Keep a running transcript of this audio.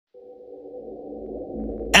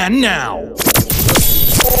And now,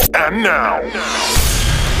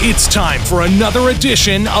 it's time for another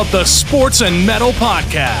edition of the Sports and Metal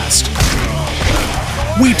Podcast.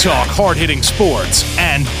 We talk hard-hitting sports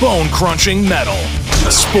and bone-crunching metal.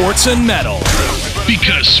 Sports and Metal.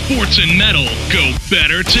 Because sports and metal go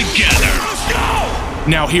better together.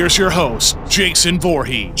 Now here's your host, Jason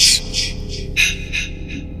Voorhees.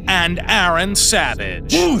 And Aaron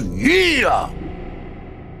Savage. Ooh, yeah!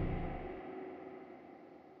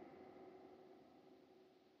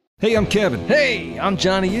 Hey, I'm Kevin. Hey, I'm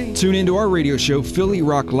Johnny Yee. Tune into our radio show, Philly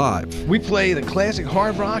Rock Live. We play the classic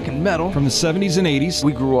hard rock and metal From the 70s and 80s.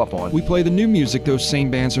 we grew up on. We play the new music those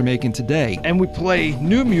same bands are making today. And we play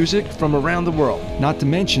new music from around the world. Not to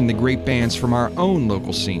mention the great bands from our own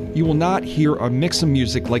local scene. You will not hear a mix of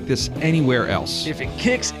music like this anywhere else. If it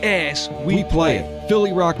kicks ass, We play it.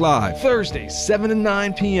 Philly Rock Live. Thursdays, 7 to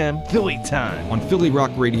 9 p.m. Philly time. On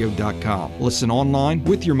PhillyRockRadio.com. Listen online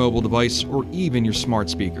with your mobile device or even your smart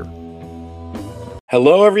speaker.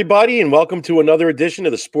 Hello, everybody, and welcome to another edition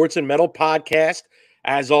of the Sports and Metal Podcast.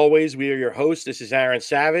 As always, we are your hosts. This is Aaron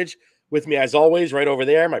Savage. With me, as always, right over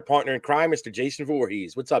there, my partner in crime, Mr. Jason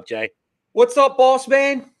Voorhees. What's up, Jay? What's up, boss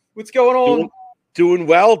man? What's going on? Doing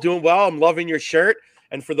well. I'm loving your shirt.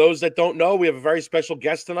 And for those that don't know, we have a very special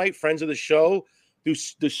guest tonight, friends of the show,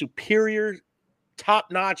 the superior,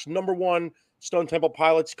 top-notch, #1 Stone Temple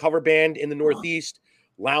Pilots cover band in the Northeast,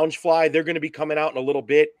 Loungefly. They're going to be coming out in a little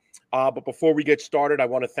bit. But before we get started, I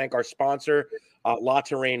want to thank our sponsor, La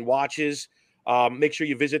Terrain Watches. Make sure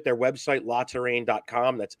you visit their website,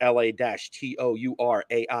 laterrain.com. That's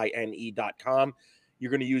LA-TOURAINE.com.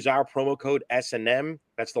 You're going to use our promo code SNM.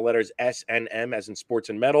 That's the letters SNM as in sports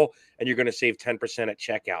and metal. And you're going to save 10% at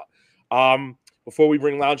checkout. Before we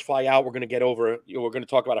bring Loungefly out, we're going to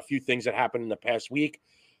talk about a few things that happened in the past week.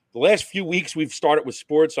 The last few weeks, we've started with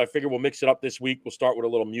sports, so I figure we'll mix it up this week. We'll start with a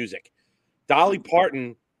little music. Dolly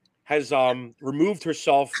Parton has removed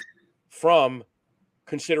herself from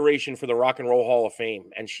consideration for the Rock and Roll Hall of Fame,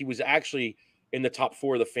 and she was actually in the top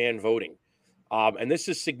 4 of the fan voting. And this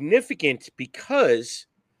is significant because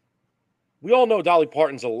we all know Dolly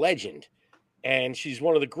Parton's a legend, and she's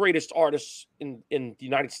one of the greatest artists in the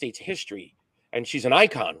United States history, and she's an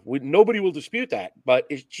icon. Nobody will dispute that, but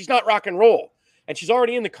she's not rock and roll, and she's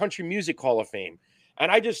already in the Country Music Hall of Fame. And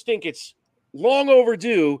I just think it's long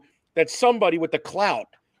overdue that somebody with the clout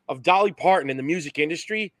of Dolly Parton in the music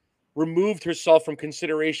industry removed herself from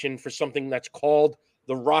consideration for something that's called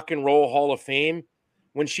the Rock and Roll Hall of Fame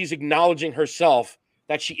when she's acknowledging herself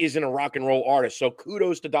that she isn't a rock and roll artist. So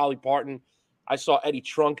kudos to Dolly Parton. I saw Eddie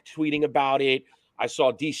Trunk tweeting about it. I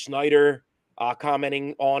saw Dee Snider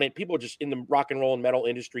commenting on it. People just in the rock and roll and metal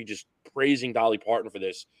industry just praising Dolly Parton for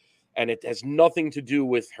this. And it has nothing to do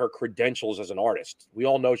with her credentials as an artist. We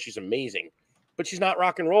all know she's amazing, but she's not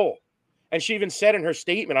rock and roll. And she even said in her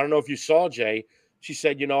statement, I don't know if you saw, Jay, she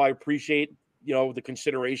said, I appreciate, the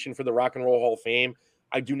consideration for the Rock and Roll Hall of Fame.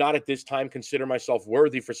 I do not at this time consider myself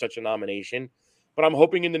worthy for such a nomination, but I'm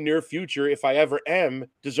hoping in the near future, if I ever am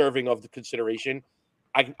deserving of the consideration,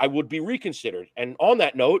 I would be reconsidered. And on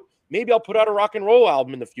that note, maybe I'll put out a rock and roll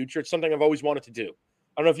album in the future. It's something I've always wanted to do.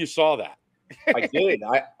 I don't know if you saw that. I did.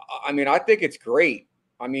 I mean, I think it's great.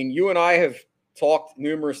 I mean, you and I have talked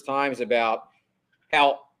numerous times about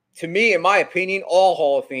how, to me, in my opinion, all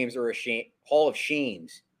Hall of Fames are Hall of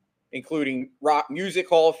Shames, including rock music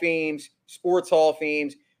Hall of Fames, sports Hall of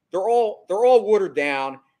Fames. They're all watered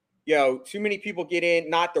down. Too many people get in,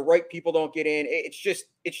 not the right people don't get in. It's just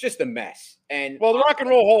a mess. And well, the Rock and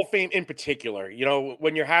Roll Hall of Fame in particular,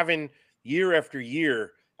 when you're having year after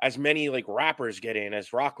year as many like rappers get in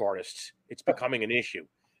as rock artists, it's becoming an issue.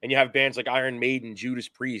 And you have bands like Iron Maiden, Judas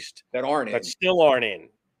Priest that still aren't in.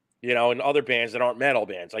 And other bands that aren't metal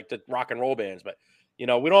bands, like the rock and roll bands. But, we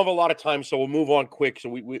don't have a lot of time, so we'll move on quick. So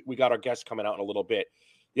we got our guests coming out in a little bit.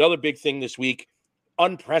 The other big thing this week,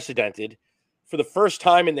 unprecedented, for the first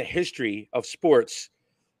time in the history of sports,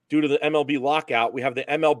 due to the MLB lockout, we have the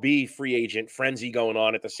MLB free agent frenzy going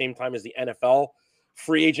on at the same time as the NFL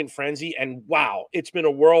free agent frenzy. And wow, it's been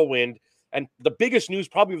a whirlwind. And the biggest news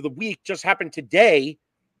probably of the week just happened today.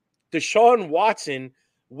 Deshaun Watson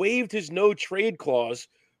waived his no-trade clause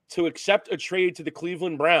to accept a trade to the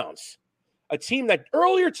Cleveland Browns, a team that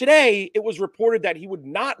earlier today, it was reported that he would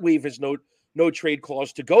not waive his no-trade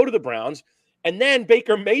clause to go to the Browns. And then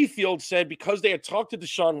Baker Mayfield said because they had talked to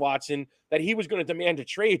Deshaun Watson that he was going to demand a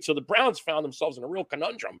trade. So the Browns found themselves in a real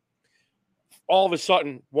conundrum. All of a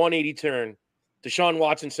sudden, 180 turn. Deshaun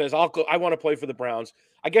Watson says, I want to play for the Browns.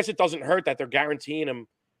 I guess it doesn't hurt that they're guaranteeing him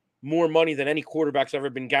more money than any quarterback's ever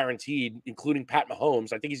been guaranteed, including Pat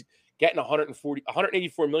Mahomes. I think he's getting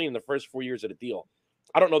 $184 million in the first 4 years of the deal.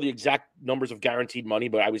 I don't know the exact numbers of guaranteed money,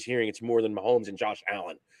 but I was hearing it's more than Mahomes and Josh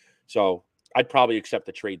Allen. So I'd probably accept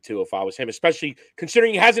the trade too if I was him, especially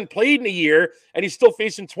considering he hasn't played in a year and he's still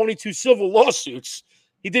facing 22 civil lawsuits.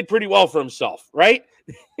 He did pretty well for himself, right?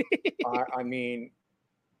 I mean,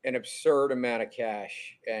 an absurd amount of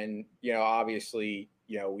cash. And, obviously,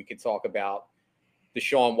 we could talk about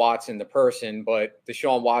Deshaun Watson, the person, but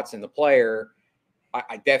Deshaun Watson, the player,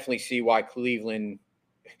 I definitely see why Cleveland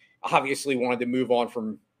obviously wanted to move on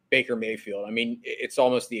from Baker Mayfield. I mean, it's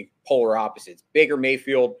almost the polar opposites. Baker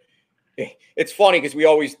Mayfield, it's funny because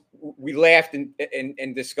we laughed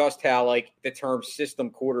and discussed how like the term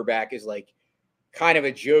system quarterback is like kind of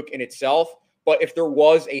a joke in itself. But if there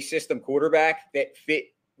was a system quarterback that fit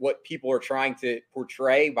what people are trying to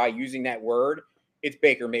portray by using that word, it's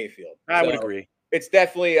Baker Mayfield. I would agree. It's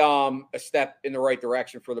definitely a step in the right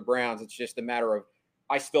direction for the Browns. It's just a matter of,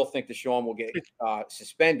 I still think Deshaun will get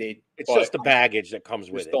suspended. It's just the baggage that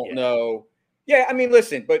comes with it. Don't know. Yeah, I mean,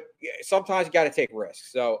 listen, but sometimes you got to take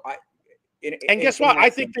risks. So guess what? I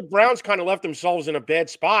think the Browns kind of left themselves in a bad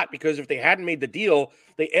spot because if they hadn't made the deal,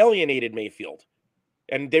 they alienated Mayfield,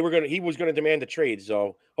 and he was gonna demand a trade.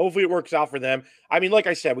 So hopefully it works out for them. I mean, like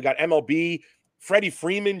I said, we got MLB. Freddie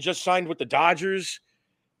Freeman just signed with the Dodgers.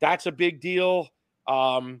 That's a big deal.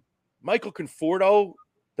 Michael Conforto,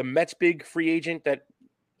 the Mets big free agent that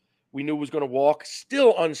we knew was going to walk,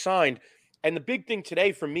 still unsigned. And the big thing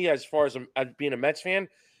today for me, as far as being a Mets fan,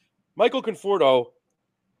 Michael Conforto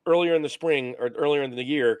earlier in the spring or earlier in the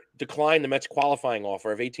year declined the Mets qualifying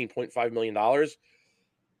offer of $18.5 million,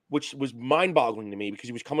 which was mind-boggling to me because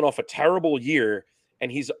he was coming off a terrible year and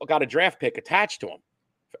he's got a draft pick attached to him,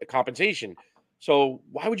 compensation. So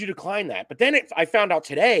why would you decline that? But then I found out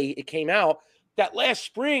today, it came out that last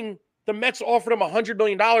spring, the Mets offered him $100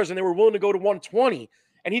 million and they were willing to go to 120,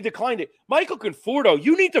 and he declined it. Michael Conforto,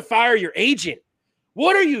 you need to fire your agent.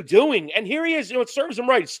 What are you doing? And here he is. It serves him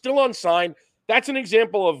right. Still unsigned. That's an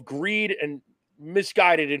example of greed and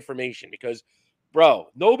misguided information because, bro,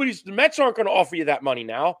 the Mets aren't going to offer you that money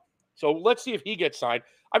now. So let's see if he gets signed.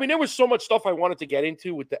 I mean, there was so much stuff I wanted to get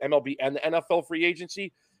into with the MLB and the NFL free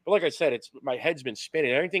agency. But like I said, my head's been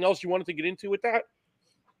spinning. Anything else you wanted to get into with that?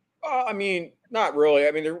 I mean, not really.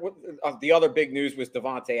 I mean, the other big news was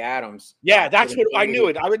Davante Adams. Yeah, that's what I knew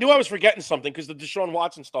it. I knew I was forgetting something because the Deshaun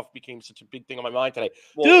Watson stuff became such a big thing on my mind today.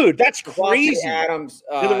 Well, dude, that's crazy. Adams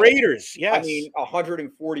to the Raiders. Yes, I mean,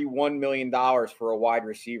 $141 million for a wide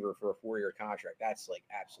receiver for a 4-year contract. That's like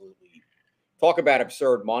absolutely talk about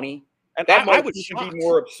absurd money. And that I would be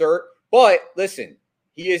more absurd. But listen,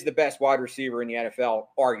 he is the best wide receiver in the NFL,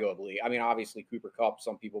 arguably. I mean, obviously Cooper Kupp,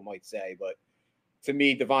 some people might say, but to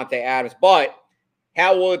me, Davante Adams. But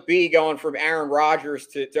how will it be going from Aaron Rodgers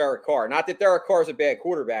to Derek Carr? Not that Derek Carr is a bad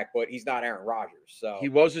quarterback, but he's not Aaron Rodgers. So he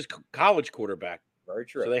was his college quarterback. Very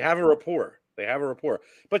true. So they have a rapport.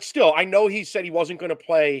 But still, I know he said he wasn't going to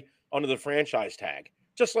play under the franchise tag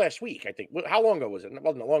just last week, I think. How long ago was it? It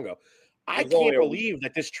wasn't that long ago. I can't believe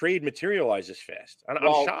that this trade materialized this fast. I'm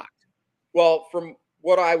shocked. Well, from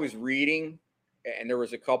what I was reading, and there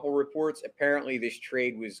was a couple reports, apparently this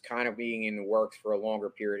trade was kind of being in the works for a longer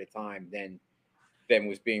period of time than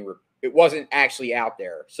was being it wasn't actually out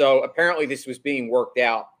there. So apparently this was being worked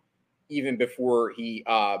out even before he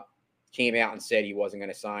came out and said he wasn't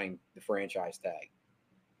going to sign the franchise tag.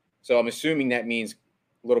 So I'm assuming that means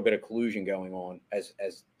a little bit of collusion going on, as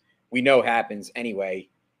we know happens anyway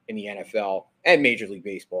in the NFL and Major League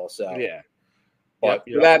Baseball. So yeah, but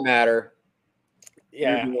for that matter.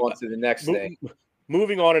 Yeah. Moving on to the next thing.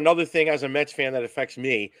 Moving on, another thing as a Mets fan that affects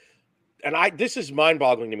me, and this is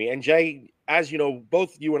mind-boggling to me. And Jay, as you know,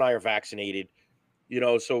 both you and I are vaccinated,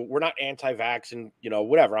 so we're not anti-vax and,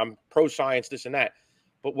 whatever. I'm pro-science, this and that.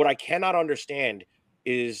 But what I cannot understand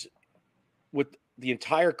is with the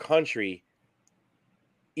entire country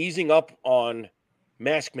easing up on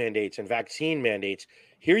mask mandates and vaccine mandates,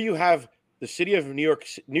 here you have the city of New York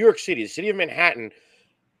City, the city of Manhattan.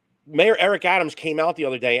 Mayor Eric Adams came out the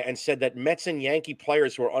other day and said that Mets and Yankee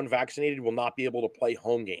players who are unvaccinated will not be able to play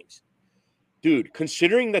home games. Dude,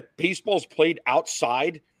 considering that baseball's played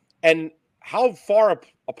outside and how far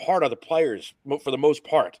apart are the players for the most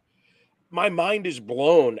part, my mind is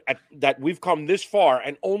blown at that we've come this far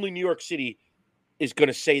and only New York City is going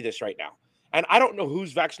to say this right now. And I don't know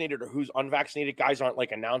who's vaccinated or who's unvaccinated. Guys aren't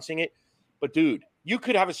like announcing it. But, dude, you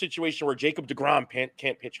could have a situation where Jacob deGrom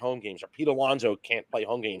can't pitch home games, or Pete Alonso can't play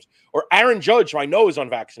home games, or Aaron Judge, who I know is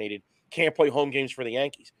unvaccinated, can't play home games for the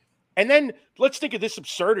Yankees. And then let's think of this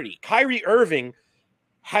absurdity. Kyrie Irving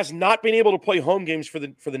has not been able to play home games for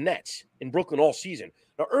the Nets in Brooklyn all season.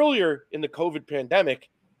 Now, earlier in the COVID pandemic,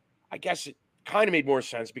 I guess kind of made more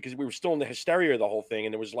sense because we were still in the hysteria of the whole thing.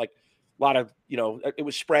 And there was like a lot of, it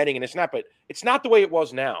was spreading and it's not, but it's not the way it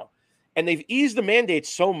was now. And they've eased the mandates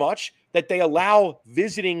so much that they allow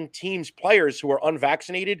visiting teams, players who are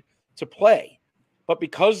unvaccinated to play. But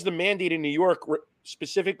because the mandate in New York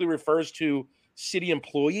specifically refers to city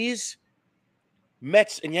employees,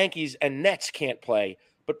 Mets and Yankees and Nets can't play,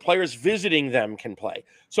 but players visiting them can play.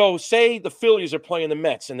 So say the Phillies are playing the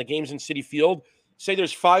Mets and the game's in Citi Field. Say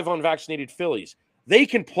there's 5 unvaccinated Phillies. They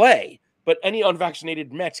can play, but any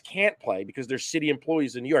unvaccinated Mets can't play because they're city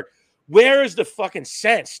employees in New York. Where is the fucking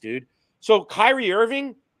sense, dude? So Kyrie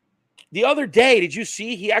Irving, the other day, did you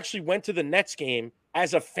see he actually went to the Nets game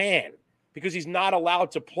as a fan because he's not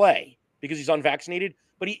allowed to play because he's unvaccinated,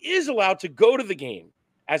 but he is allowed to go to the game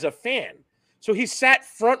as a fan. So he sat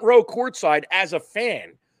front row courtside as a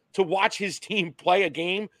fan to watch his team play a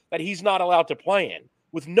game that he's not allowed to play in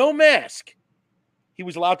with no mask. He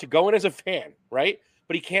was allowed to go in as a fan, right?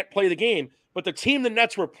 But he can't play the game. But the team the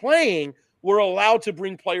Nets were playing were allowed to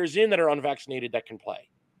bring players in that are unvaccinated that can play.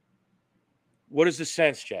 What is the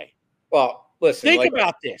sense, Jay? Well, listen. Think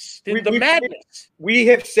about this. The madness. We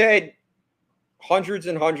have said hundreds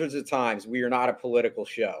and hundreds of times we are not a political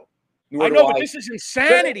show. I know, but this is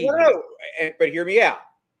insanity. No. But hear me out.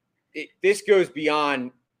 This goes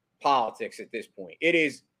beyond politics at this point. It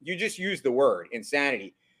is, you just use the word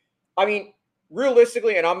insanity. I mean,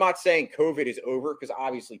 realistically, and I'm not saying COVID is over because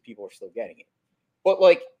obviously people are still getting it. But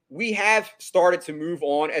like, we have started to move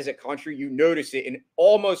on as a country. You notice it in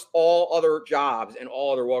almost all other jobs and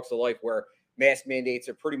all other walks of life where mask mandates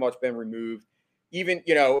have pretty much been removed. Even,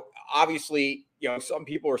 obviously, some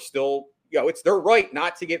people are still, it's their right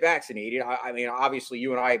not to get vaccinated. I mean, obviously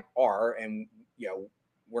you and I are, and,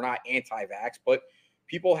 we're not anti-vax, but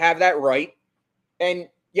people have that right. And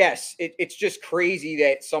yes, it's just crazy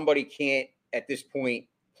that somebody can't at this point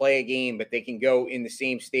play a game, but they can go in the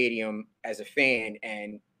same stadium as a fan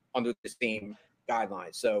and under the same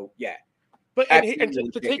guidelines. So, yeah. But and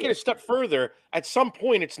to take it a step further, at some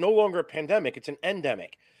point, it's no longer a pandemic. It's an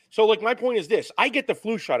endemic. So, like, my point is this. I get the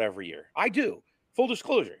flu shot every year. I do. Full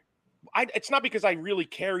disclosure. It's not because I really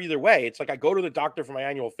care either way. It's like I go to the doctor for my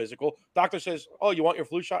annual physical. Doctor says, oh, you want your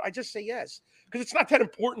flu shot? I just say yes. Because it's not that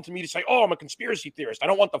important to me to say, oh, I'm a conspiracy theorist. I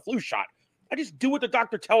don't want the flu shot. I just do what the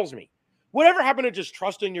doctor tells me. Whatever happened to just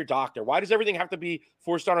trusting your doctor? Why does everything have to be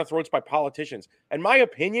forced down our throats by politicians? And my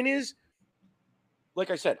opinion is, like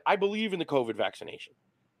I said, I believe in the COVID vaccination.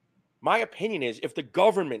 My opinion is if the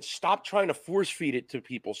government stopped trying to force feed it to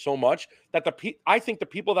people so much that I think the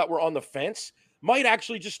people that were on the fence might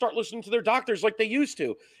actually just start listening to their doctors like they used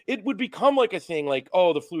to. It would become like a thing like,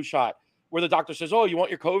 oh, the flu shot, where the doctor says, oh, you want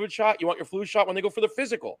your COVID shot? You want your flu shot when they go for the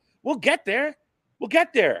physical? We'll get there. We'll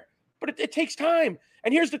get there. But it takes time.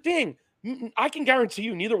 And here's the thing. I can guarantee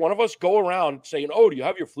you neither one of us go around saying, oh, do you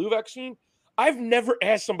have your flu vaccine? I've never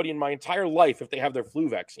asked somebody in my entire life if they have their flu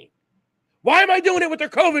vaccine. Why am I doing it with their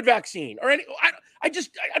COVID vaccine? I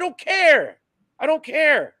don't care. I don't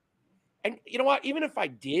care. And you know what? Even if I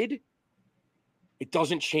did, it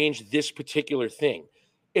doesn't change this particular thing.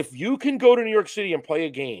 If you can go to New York City and play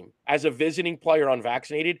a game as a visiting player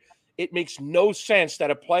unvaccinated, it makes no sense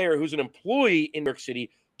that a player who's an employee in New York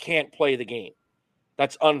City can't play the game.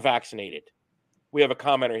 That's unvaccinated. We have a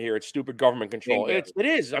commenter here. It's stupid government control. It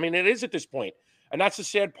is. I mean, it is at this point. And that's the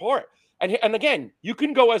sad part. And again, you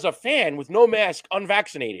can go as a fan with no mask,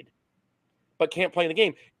 unvaccinated, but can't play in the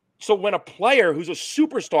game. So when a player who's a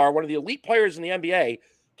superstar, one of the elite players in the NBA,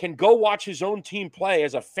 can go watch his own team play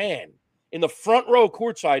as a fan in the front row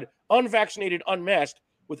courtside, unvaccinated, unmasked,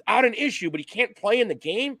 without an issue, but he can't play in the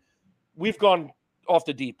game, we've gone off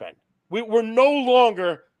the deep end. We're no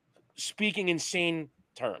longer speaking insane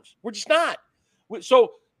terms. We're just not.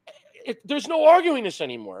 So there's no arguing this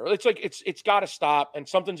anymore. It's like it's got to stop, and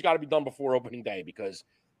something's got to be done before opening day because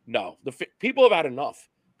people have had enough.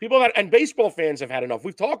 And baseball fans have had enough.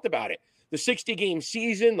 We've talked about it. The 60-game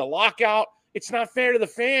season, the lockout. It's not fair to the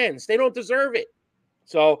fans. They don't deserve it.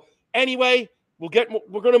 So anyway, we're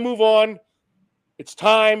going to move on. It's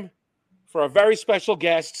time for our very special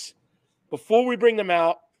guests. Before we bring them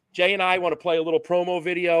out, Jay and I want to play a little promo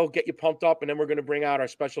video, get you pumped up, and then we're going to bring out our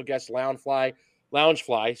special guest, Loungefly,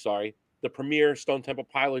 the premier Stone Temple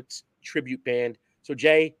Pilots tribute band. So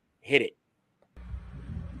Jay, hit it.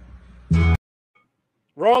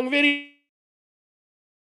 Wrong video.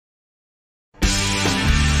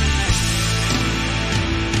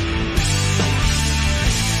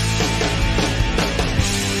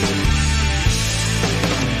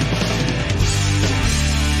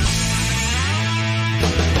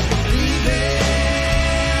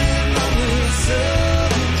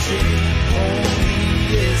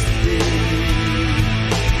 Yesterday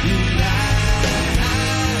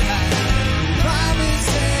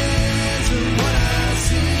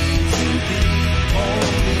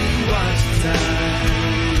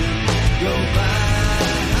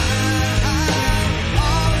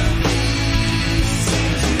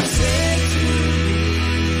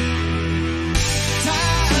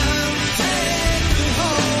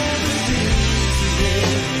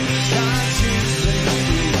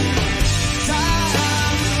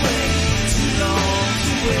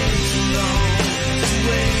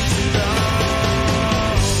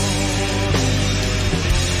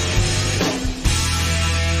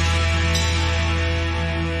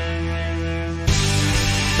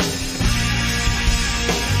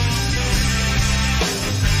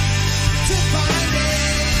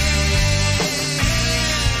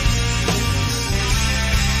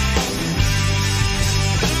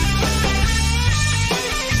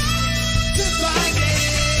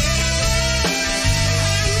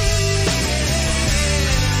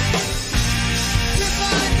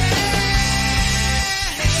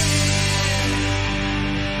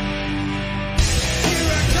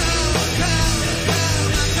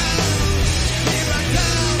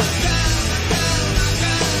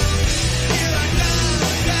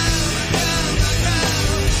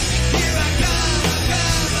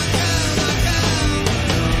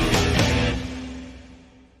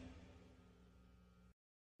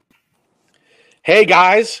Hey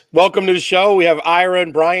guys, welcome to the show. We have Ira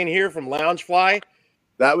and Brian here from Loungefly.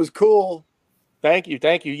 That was cool. Thank you.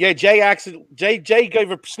 Yeah, Jay gave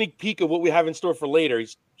a sneak peek of what we have in store for later.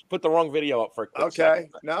 He's put the wrong video up for a quick second.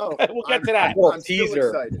 No, we'll get to that. I'm Teaser.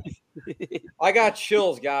 still excited. I got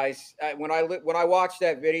chills, guys. When I watched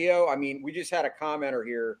that video, I mean, we just had a commenter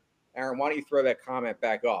here. Aaron, why don't you throw that comment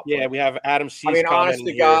back up? Yeah, we have Adam C. I mean, honest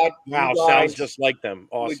to God, wow, you sounds guys just like them.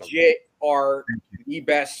 Awesome. legit are the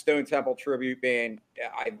best Stone Temple tribute band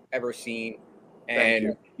I've ever seen,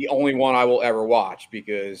 and the only one I will ever watch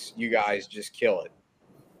because you guys just kill it.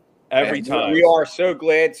 Every And time. we are so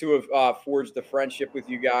glad to have forged the friendship with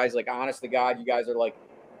you guys. Like, honest to God, you guys are like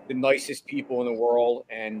the nicest people in the world.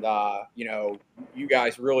 And, you know, you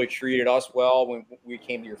guys really treated us well when we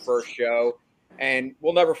came to your first show. And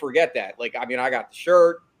we'll never forget that. Like, I mean, I got the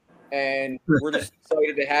shirt, and we're just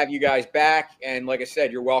excited to have you guys back. And like I said,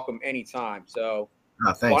 you're welcome anytime. So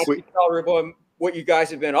why Thanks. don't you tell everyone what you guys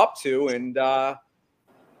have been up to, and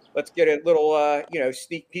let's get a little, you know,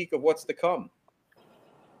 sneak peek of what's to come.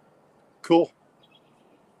 Cool.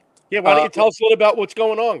 Yeah, why don't you tell us a little about what's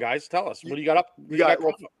going on, guys? Tell us. What do you got up?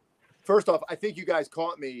 Well, first off, I think you guys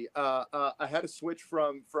caught me. I had to switch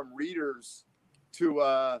from readers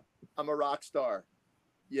to I'm a rock star.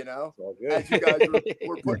 You know, All good. as you guys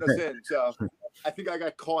were putting us in. So I think I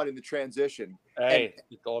got caught in the transition. Hey,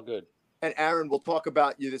 it's all good. And Aaron, we'll talk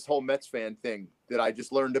about you, this whole Mets fan thing that I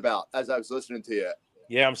just learned about as I was listening to you.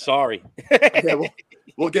 Yeah, I'm sorry. Yeah,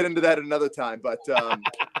 we'll get into that another time. But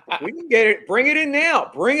We can get it. Bring it in now.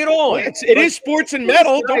 Bring it on. It is sports and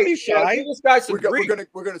metal. Don't be shy. Give this guy some we're grief.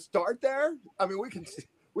 gonna start there. I mean, we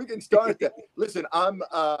can start there. Listen, I'm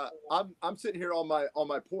sitting here on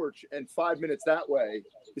my porch, and 5 minutes that way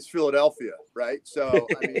is Philadelphia, right? So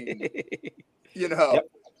I mean, you know, Yep.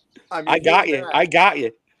 I mean, I got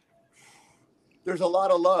you. There's a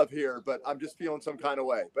lot of love here, but I'm just feeling some kind of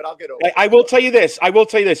way. But I'll get over it. I will tell you this.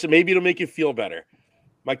 And maybe it'll make you feel better.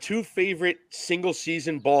 My two favorite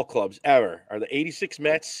single-season ball clubs ever are the '86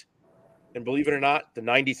 Mets and, believe it or not, the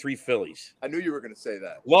 '93 Phillies. I knew you were going to say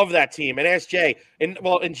that. Love that team. And ask Jay. In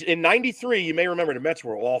 '93, you may remember the Mets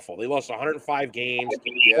were awful. They lost 105 games.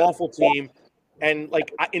 Awful team. And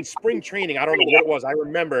like in spring training, I don't know what it was. I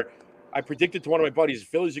remember I predicted to one of my buddies, the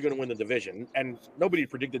Phillies are going to win the division, and nobody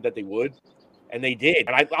predicted that they would, and they did.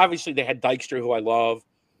 And obviously they had Dykstra, who I love.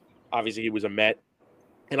 Obviously he was a Met.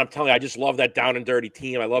 And I'm telling you, I just love that down and dirty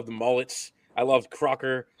team. I love the Mullets. I love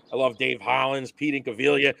Crocker. I love Dave Hollins, Pete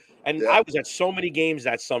Incaviglia. And I was at so many games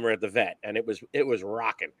that summer at the Vet, and it was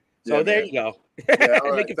rocking. So there you go. Yeah,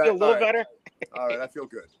 all Make right. it feel a little better. All right, I feel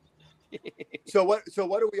good. So what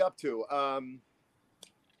are we up to?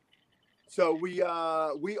 So we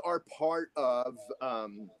are part of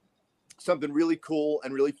something really cool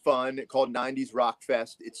and really fun called 90s Rock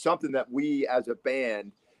Fest. It's something that we as a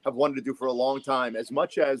band have wanted to do for a long time. As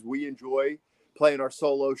much as we enjoy playing our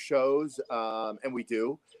solo shows, and we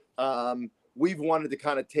do, we've wanted to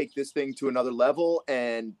kind of take this thing to another level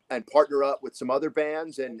and partner up with some other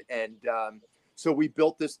bands. And so we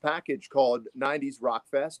built this package called 90s Rock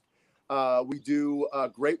Fest. We do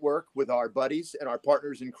great work with our buddies and our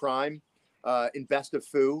partners in crime in Best of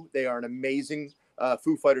Foo. They are an amazing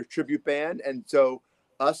Foo Fighters tribute band. And so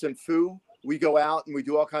us and Foo, we go out and we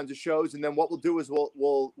do all kinds of shows. And then what we'll do is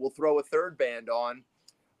we'll throw a third band on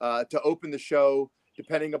to open the show,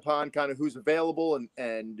 depending upon kind of who's available.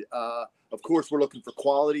 And of course, we're looking for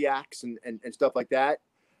quality acts and stuff like that.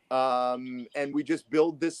 And we just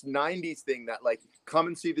build this 90s thing that, like, come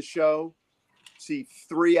and see the show, see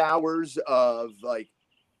 3 hours of like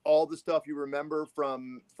all the stuff you remember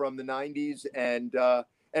from the 90s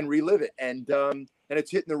and relive it. And it's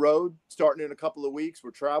hitting the road starting in a couple of weeks.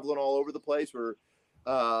 We're traveling all over the place. We're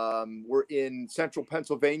in central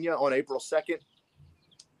Pennsylvania on April 2nd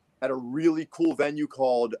at a really cool venue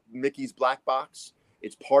called Mickey's Black Box.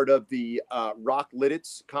 It's part of the Rock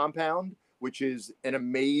Lidditz compound, which is an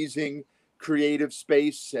amazing creative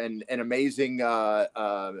space and an amazing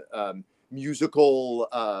musical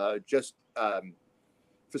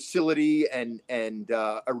facility and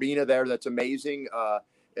arena there. That's amazing.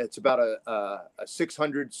 It's about a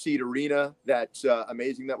 600-seat arena. That's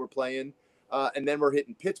amazing that we're playing. And then we're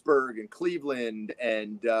hitting Pittsburgh and Cleveland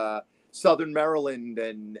and Southern Maryland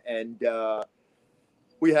and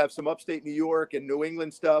we have some upstate New York and New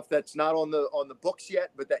England stuff that's not on the books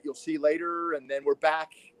yet, but that you'll see later. And then we're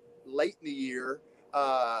back late in the year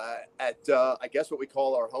at I guess what we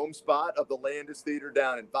call our home spot of the Landis Theater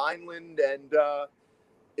down in Vineland, and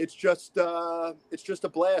it's just a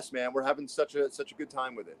blast, man. We're having such a good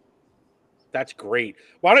time with it. That's great.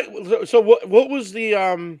 So what was the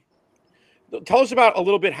Tell us about a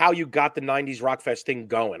little bit how you got the 90s Rock Fest thing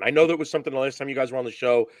going. I know that was something the last time you guys were on the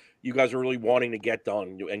show, you guys were really wanting to get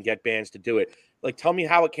done and get bands to do it. Like, tell me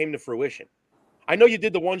how it came to fruition. I know you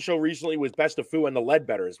did the one show recently with Best of Foo and the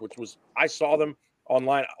Leadbetters, which was, I saw them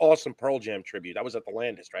online. Awesome Pearl Jam tribute. That was at the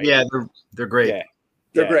Landis, right? Yeah, they're great. Yeah.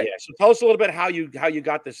 They're great. Yeah. So tell us a little bit how you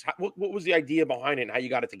got this. What was the idea behind it and how you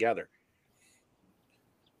got it together?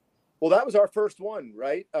 Well, that was our first one,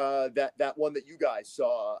 right? That one that you guys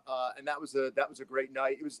saw, and that was a great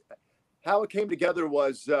night. It was how it came together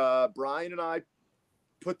was Brian and I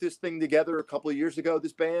put this thing together a couple of years ago,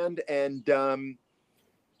 this band, and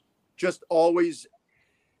just always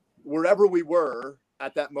wherever we were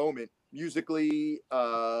at that moment musically,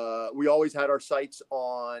 we always had our sights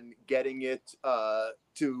on getting it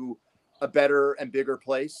to a better and bigger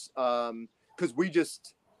place, because we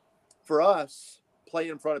just, for us, play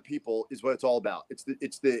in front of people is what it's all about. It's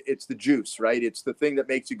the juice, right? It's the thing that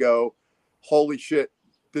makes you go, holy shit,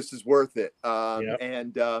 this is worth it.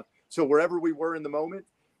 And so wherever we were in the moment,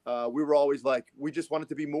 we were always like, we just wanted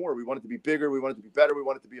to be more. We wanted to be bigger. We wanted to be better. We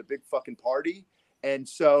wanted to be a big fucking party. And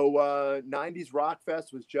so 90s Rock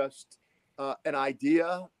Fest was just an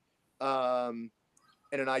idea, and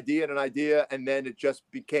an idea and an idea. And then it just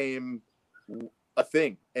became a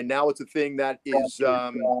thing. And now it's a thing that is,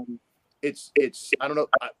 it's I don't know,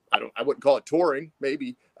 I wouldn't call it touring,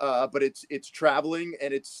 maybe, but it's traveling,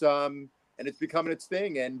 and it's becoming its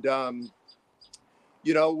thing. And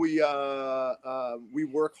you know, we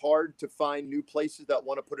work hard to find new places that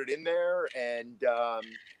want to put it in there, and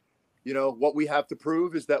you know, what we have to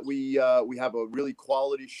prove is that we have a really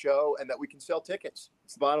quality show and that we can sell tickets.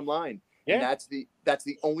 It's the bottom line. Yeah. And that's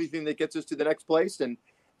the only thing that gets us to the next place.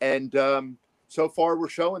 And so far we're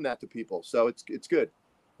showing that to people, so it's good.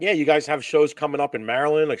 Yeah, you guys have shows coming up in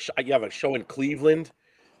Maryland. Like, you have a show in Cleveland,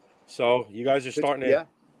 so you guys are starting to,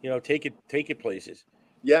 you know, take it places.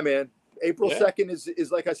 Yeah, man. April 2nd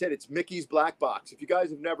is like I said, it's Mickey's Black Box. If you guys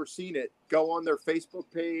have never seen it, go on their Facebook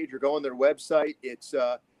page or go on their website. It's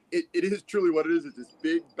it is truly what it is. It's this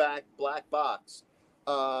big black box,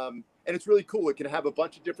 and it's really cool. It can have a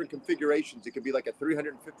bunch of different configurations. It could be like a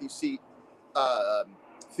 350 seat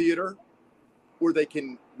theater, where they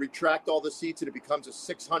can retract all the seats and it becomes a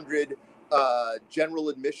 600 general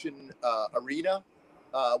admission arena,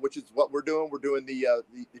 which is what we're doing. We're doing the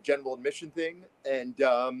general admission thing, and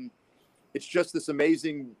it's just this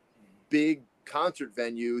amazing big concert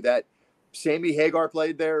venue that Sammy Hagar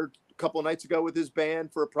played there a couple of nights ago with his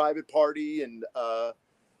band for a private party, and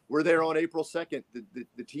we're there on April 2nd.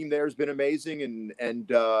 The team there has been amazing, and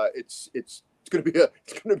it's gonna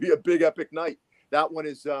be a big epic night. That one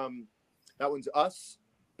is. That one's us,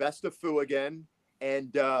 Best of Foo again,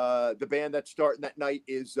 and the band that's starting that night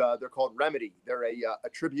is they're called Remedy. They're a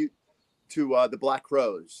tribute to the Black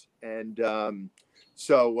Crowes, and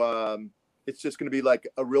so it's just going to be like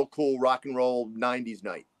a real cool rock and roll 90s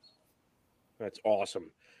night. That's awesome.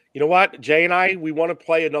 You know what, Jay and I, we want to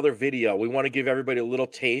play another video. We want to give everybody a little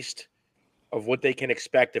taste of what they can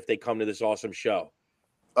expect if they come to this awesome show.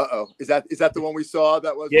 Is that the one we saw?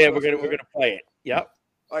 That was we're gonna play it. Yep.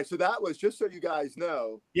 All right, so that was, just so you guys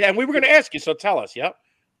know. Yeah, and we were going to ask you, so tell us. Yep.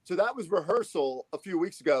 So that was rehearsal a few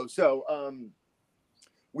weeks ago. So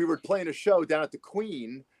we were playing a show down at the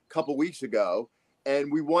Queen a couple weeks ago, and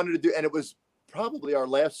we wanted to do, and it was probably our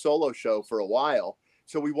last solo show for a while.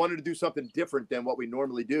 So we wanted to do something different than what we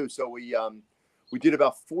normally do. So we did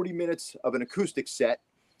about 40 minutes of an acoustic set,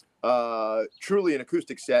 truly an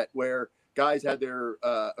acoustic set, where guys had their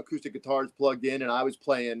acoustic guitars plugged in, and I was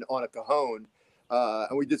playing on a cajon.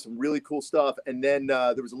 And we did some really cool stuff. And then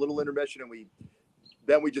there was a little intermission, and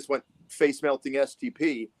we just went face melting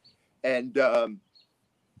STP. And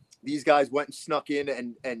these guys went and snuck in,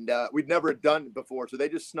 and we'd never done it before. So they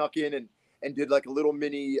just snuck in and did like a little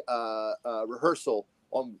mini rehearsal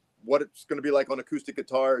on what it's going to be like on acoustic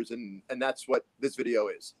guitars. And that's what this video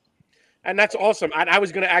is. And that's awesome. I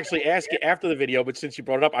was going to actually ask you after the video, but since you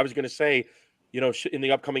brought it up, I was going to say, you know, in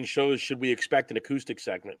the upcoming shows, should we expect an acoustic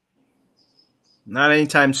segment? Not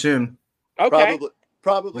anytime soon. Okay.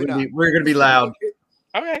 Probably not. We're going to be loud.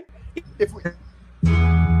 Okay. If we...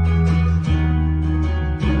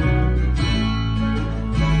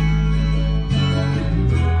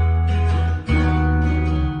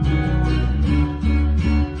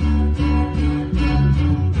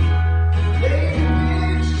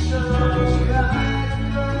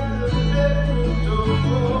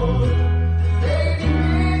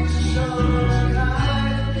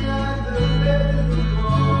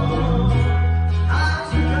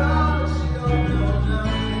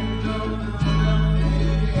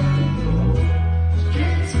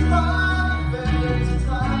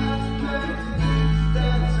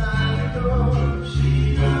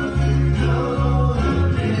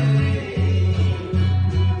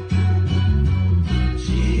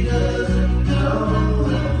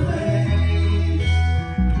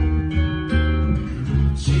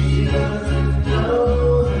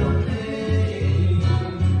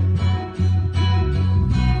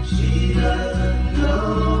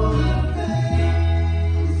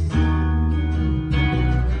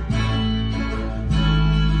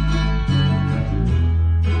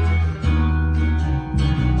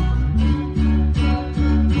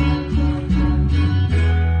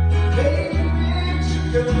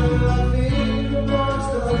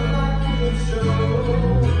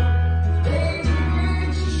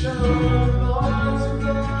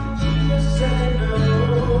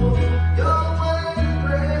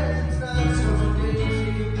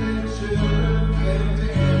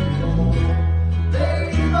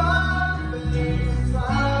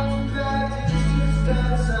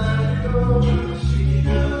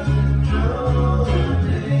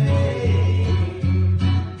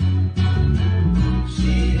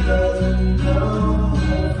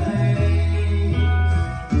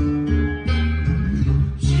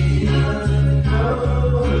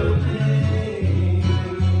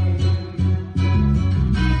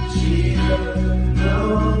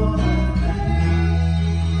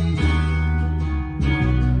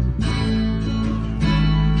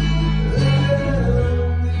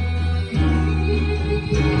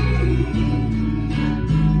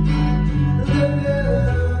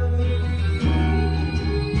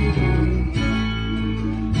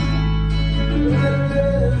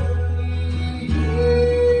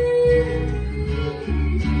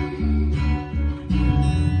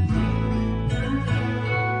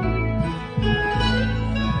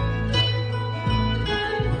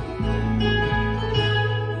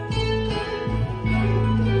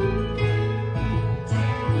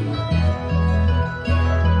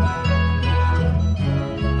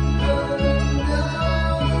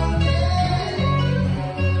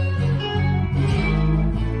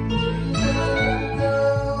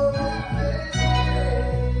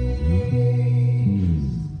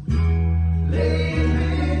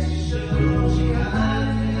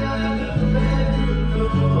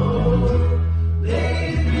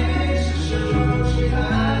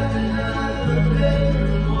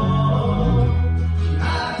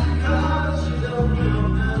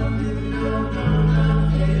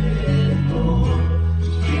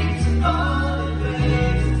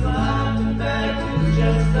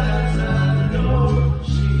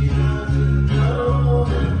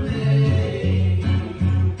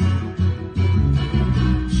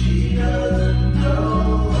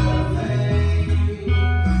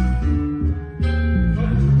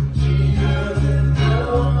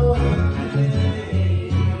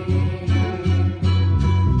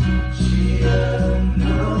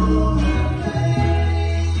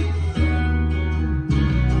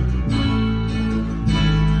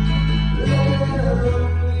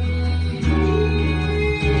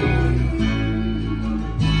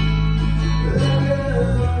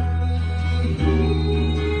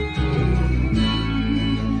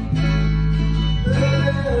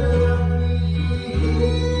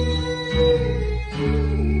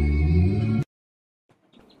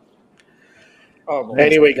 phenomenal.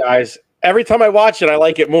 Anyway, guys, every time I watch it, I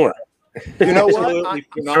like it more. You know what? Absolutely Really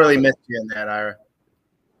phenomenal. missed you in that, Ira.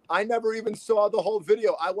 I never even saw the whole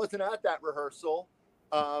video. I wasn't at that rehearsal,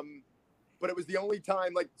 but it was the only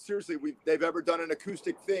time, like seriously, they've ever done an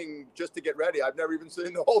acoustic thing just to get ready. I've never even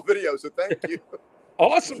seen the whole video, so thank you.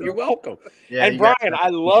 Awesome, you're welcome. Yeah, And you got Brian, I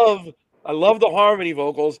love the harmony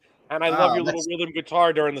vocals, and I love Oh, your little rhythm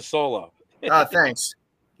guitar during the solo. Oh, thanks.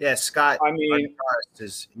 Yeah, Scott. I our mean,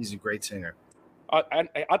 guitarist, he's a great singer. And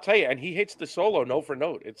I'll tell you, and he hits the solo note for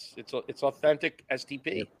note. It's authentic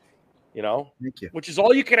STP, Yep. you know, Thank you. which is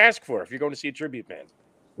all you can ask for if you're going to see a tribute band.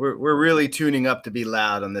 We're really tuning up to be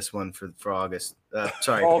loud on this one for August.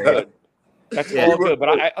 Sorry. All for- good. That's Yeah. all good.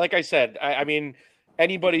 But like I said, I mean,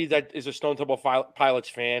 anybody that is a Stone Temple Pilots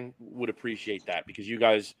fan would appreciate that because you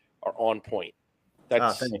guys are on point.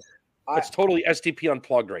 Oh, thanks. That's totally STP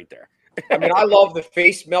unplugged right there. I mean, I love the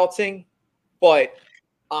face melting, but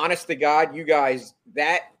honest to God, you guys,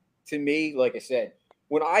 that to me, like I said,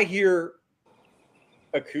 when I hear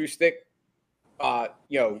acoustic,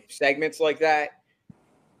 segments like that,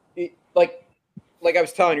 it, like I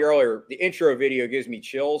was telling you earlier, the intro video gives me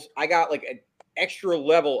chills. I got like an extra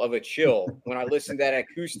level of a chill when I listen to that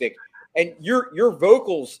acoustic. And your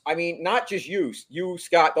vocals, I mean, not just you,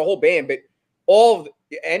 Scott, the whole band, but all of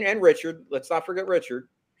and Richard. Let's not forget Richard.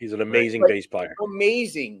 He's an amazing Like, bass player.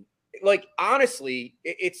 Amazing. Like honestly,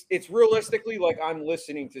 it's realistically like I'm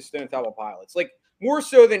listening to Stone Temple Pilots. Like more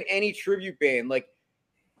so than any tribute band. Like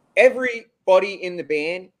everybody in the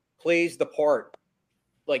band plays the part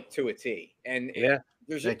like to a T. And Yeah.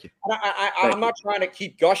 there's Thank you. I'm not trying to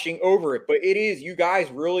keep gushing over it, but it is. You guys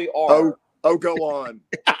really are. Oh, go on.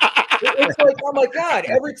 It's like, oh my God,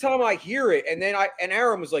 every time I hear it, and then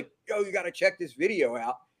Aaron was like, yo, you got to check this video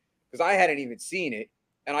out because I hadn't even seen it.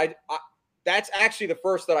 And I that's actually the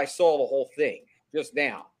first that I saw the whole thing just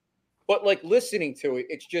now. But like listening to it,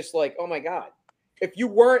 it's just like, oh my God. If you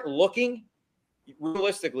weren't looking,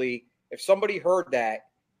 realistically, if somebody heard that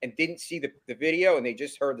and didn't see the video and they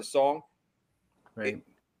just heard the song, Right.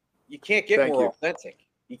 you can't get Thank more you. authentic.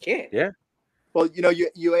 You can't. Yeah. Well,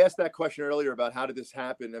 you asked that question earlier about how did this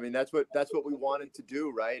happen. I mean, that's what we wanted to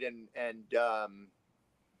do, right? And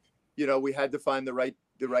we had to find the right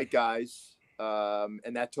guys,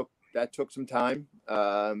 and that took some time.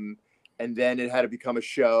 And then it had to become a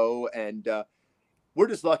show, and we're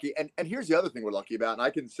just lucky. And here's the other thing we're lucky about, and I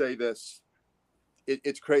can say this,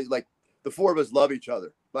 it's crazy. Like the four of us love each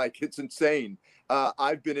other. Like it's insane.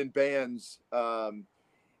 I've been in bands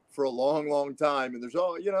for a long, long time, and there's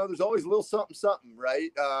always a little something, right?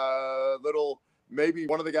 Little maybe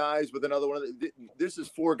one of the guys with another one. This is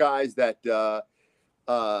four guys that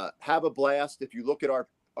have a blast. If you look at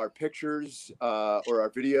our pictures or our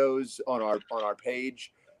videos on our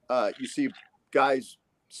page, you see guys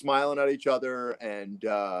smiling at each other and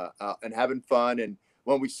having fun. And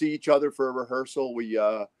when we see each other for a rehearsal, we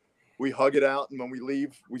hug it out, and when we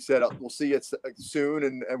leave, we said we'll see you soon,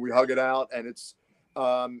 and we hug it out, and it's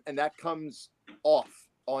and that comes off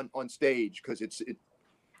on stage because it's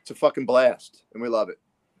a fucking blast, and we love it.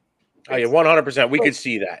 Oh yeah, 100%. We could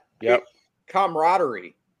see that. Yep.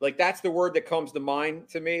 Camaraderie. Like that's the word that comes to mind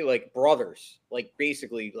to me. Like brothers, like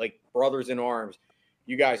basically like brothers in arms.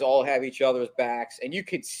 You guys all have each other's backs, and you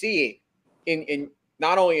could see it in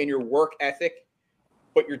not only in your work ethic,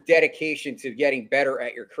 but your dedication to getting better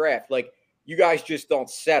at your craft. Like you guys just don't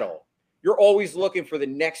settle. You're always looking for the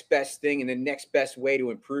next best thing and the next best way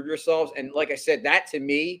to improve yourselves. And like I said, that to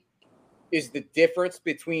me is the difference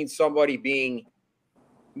between somebody being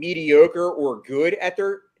mediocre or good at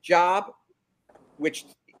their job, which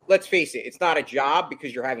let's face it, it's not a job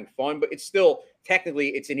because you're having fun, but it's still technically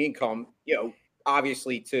it's an income,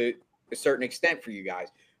 obviously to a certain extent for you guys.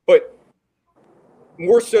 But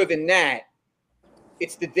more so than that,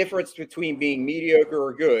 it's the difference between being mediocre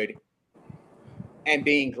or good and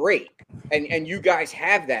being great. And you guys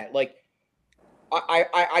have that. Like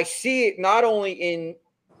I see it not only in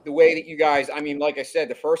the way that you guys, I mean, like I said,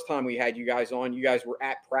 the first time we had you guys on, you guys were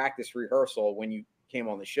at practice rehearsal when you came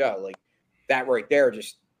on the show. Like that right there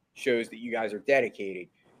just shows that you guys are dedicated.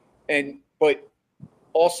 But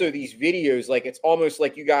also these videos, like it's almost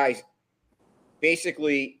like you guys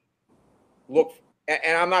basically look,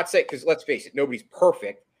 and I'm not saying, because let's face it, nobody's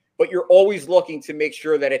perfect, but you're always looking to make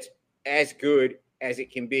sure that it's as good as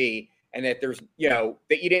it can be, and that there's,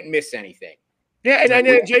 that you didn't miss anything. Yeah,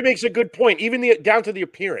 and Jay makes a good point. Even down to the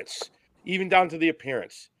appearance. Yeah.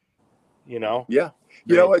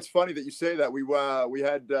 It's funny that you say that. We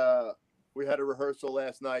had a rehearsal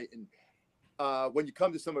last night, and when you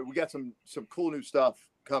come to somebody, we got some cool new stuff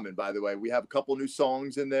coming. By the way, we have a couple new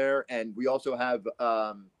songs in there, and we also have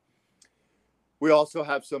we also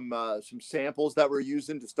have some samples that we're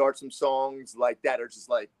using to start some songs like that are just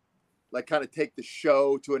like kind of take the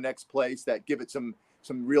show to a next place, that give it some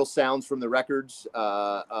real sounds from the records.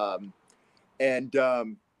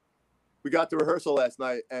 We got to rehearsal last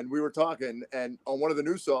night and we were talking, and on one of the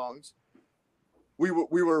new songs, we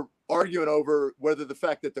were arguing over whether the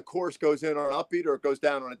fact that the chorus goes in on an upbeat or it goes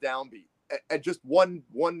down on a downbeat. And just one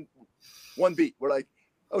beat, we're like,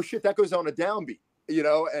 oh shit, that goes on a downbeat, you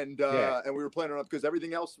know? And we were playing it up because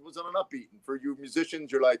everything else was on an upbeat. And for you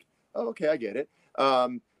musicians, you're like, oh, okay, I get it.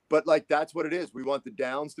 But like, that's what it is. We want the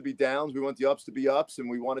downs to be downs. We want the ups to be ups. And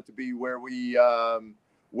we want it to be where we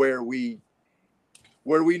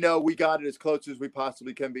know we got it as close as we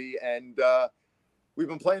possibly can be. And we've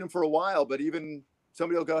been playing them for a while, but even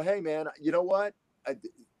somebody will go, hey man, you know what?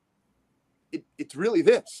 It's really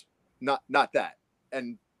this, not that.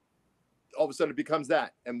 And all of a sudden it becomes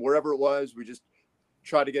that. And wherever it was, we just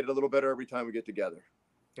try to get it a little better every time we get together.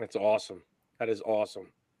 That's awesome. That is awesome.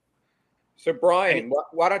 So Brian,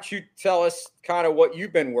 why don't you tell us kind of what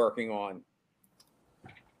you've been working on?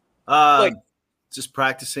 Just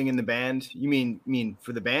practicing in the band. You mean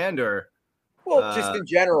for the band, or? Well, just in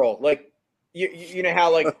general. Like you know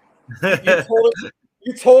how like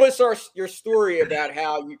you told us your story about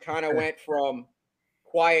how you kind of went from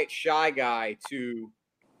quiet, shy guy to,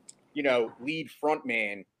 you know, lead front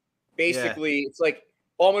man. Basically, It's like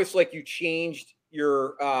almost like you changed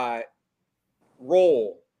your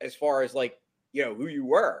role as far as like, you know, who you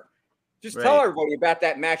were. Just tell everybody about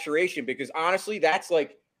that maturation, because honestly, that's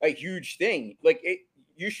like a huge thing. Like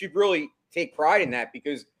you should really take pride in that,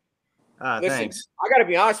 because listen, thanks. I got to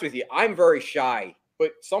be honest with you. I'm very shy,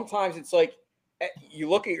 but sometimes it's like you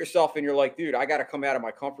look at yourself and you're like, dude, I got to come out of my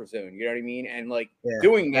comfort zone. You know what I mean? And like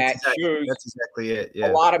doing that shows that's exactly it.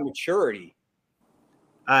 Yeah. A lot of maturity.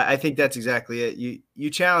 I think that's exactly it. You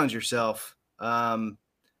challenge yourself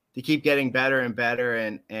to keep getting better and better,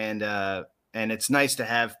 and it's nice to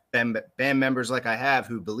have band members like I have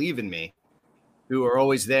who believe in me, who are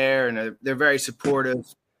always there, and they're very supportive.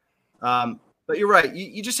 But you're right.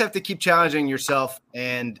 You just have to keep challenging yourself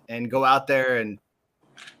and go out there and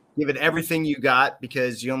give it everything you got,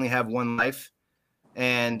 because you only have one life.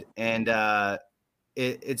 And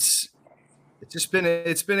it's been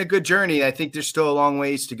a good journey. I think there's still a long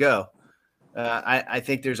ways to go. I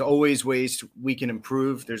think there's always ways we can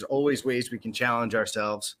improve. There's always ways we can challenge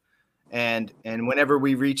ourselves. And whenever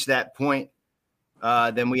we reach that point,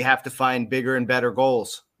 then we have to find bigger and better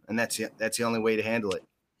goals. And that's the only way to handle it.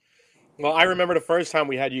 Well, I remember the first time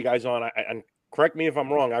we had you guys on, and correct me if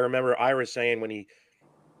I'm wrong, I remember Ira saying when he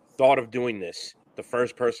thought of doing this, the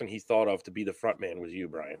first person he thought of to be the front man was you,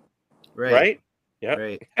 Brian. Right? Yeah.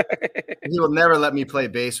 Right. He will never let me play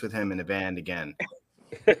bass with him in a band again.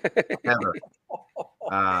 Ever.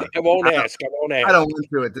 I won't ask. I don't want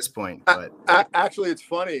to at this point. But actually, it's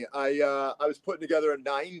funny. I was putting together a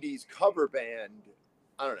 '90s cover band.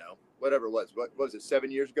 I don't know, whatever it was. What was it?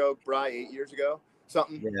 7 years ago, Brian? 8 years ago,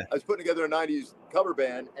 something. Yeah. I was putting together a '90s cover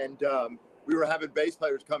band, and we were having bass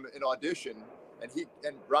players come in audition,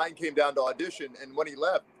 and Brian came down to audition, and when he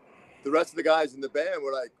left, the rest of the guys in the band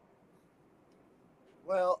were like,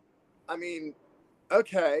 "Well, I mean,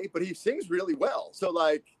 okay, but he sings really well, so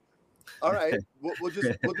like." All right, we'll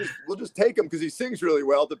just take him because he sings really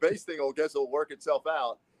well. The bass thing, I guess, will work itself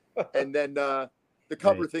out. And then the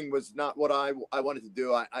cover thing was not what I wanted to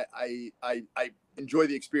do. I enjoy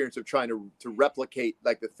the experience of trying to replicate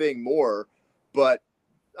like the thing more. But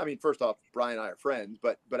I mean, first off, Brian and I are friends.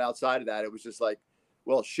 But outside of that, it was just like,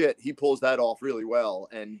 well, shit, he pulls that off really well,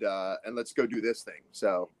 and let's go do this thing.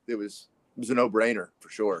 So it was a no-brainer for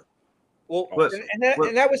sure. Well, and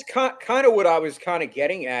that was kind of what I was kind of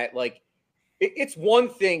getting at. Like, it's one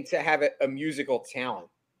thing to have a musical talent,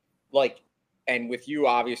 like, and with you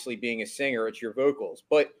obviously being a singer, it's your vocals.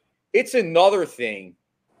 But it's another thing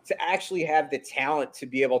to actually have the talent to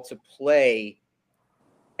be able to play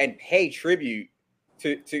and pay tribute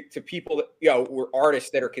to people that, you know, were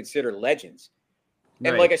artists that are considered legends.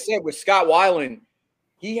 And like I said, with Scott Weiland,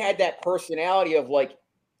 he had that personality of like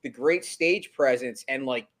the great stage presence and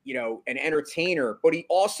like, you know, an entertainer, but he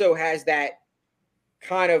also has that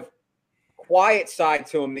kind of quiet side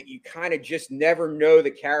to him that you kind of just never know the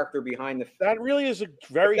character behind the. That really is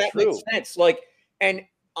very that true. Makes sense. Like, and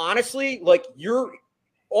honestly, like you're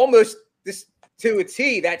almost this to a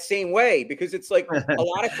T that same way, because it's like a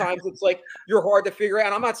lot of times it's like you're hard to figure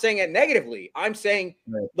out. I'm not saying it negatively. I'm saying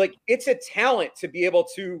like it's a talent to be able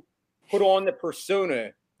to put on the persona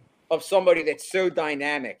of somebody that's so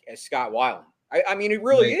dynamic as Scott Weiland. I mean, it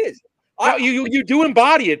really is. You do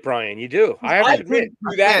embody it, Brian. You do. I have to do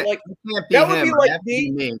that. Like that would be like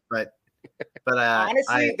me. But But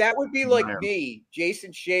honestly, that would be like me,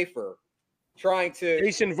 Jason Schaefer, trying to.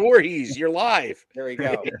 Jason Voorhees, you're live. There we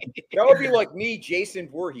go. That would be like me, Jason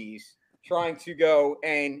Voorhees, trying to go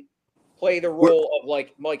and play the role of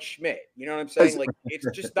like Mike Schmidt. You know what I'm saying? Like, it's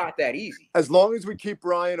just not that easy. As long as we keep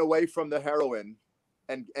Brian away from the heroin,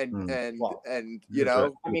 and you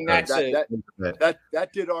know, I mean, that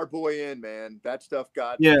did our boy in, man. That stuff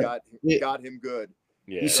got him good.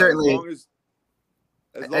 Yeah, I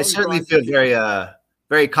certainly feel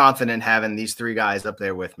very confident having these three guys up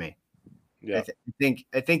there with me. Yeah,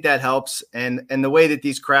 I think that helps, and the way that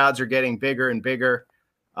these crowds are getting bigger and bigger,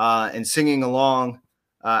 and singing along,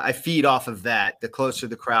 I feed off of that. The closer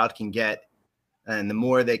the crowd can get, and the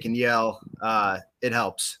more they can yell, it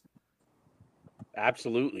helps.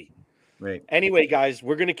 Absolutely. Right. Anyway, guys,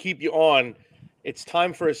 we're going to keep you on. It's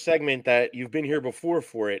time for a segment that you've been here before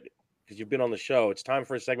for it because you've been on the show. It's time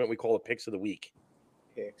for a segment we call the Picks of the Week.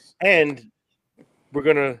 And we're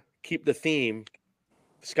going to keep the theme,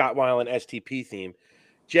 Scott Weiland STP theme.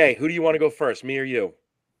 Jay, who do you want to go first, me or you?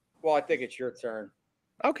 Well, I think it's your turn.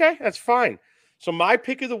 Okay, that's fine. So my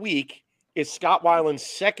pick of the week is Scott Weiland's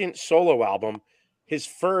second solo album, his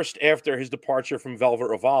first after his departure from Velvet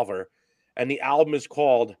Revolver. And the album is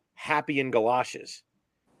called Happy in Galoshes.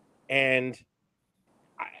 And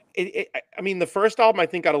I mean, the first album I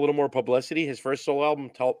think got a little more publicity. His first solo album,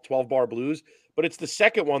 12 Bar Blues. But it's the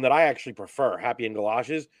second one that I actually prefer, Happy in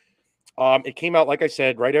Galoshes. It came out, like I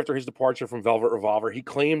said, right after his departure from Velvet Revolver. He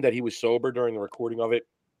claimed that he was sober during the recording of it.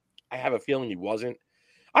 I have a feeling he wasn't.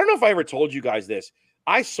 I don't know if I ever told you guys this.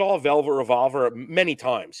 I saw Velvet Revolver many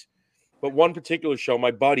times. But one particular show,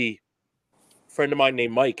 my buddy, friend of mine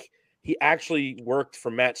named Mike, he actually worked for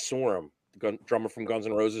Matt Sorum, the drummer from Guns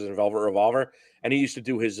N' Roses and Velvet Revolver, and he used to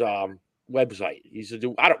do his website. He used to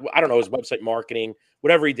do I don't know, his website marketing,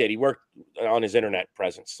 whatever he did. He worked on his internet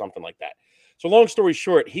presence, something like that. So long story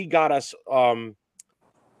short, he got us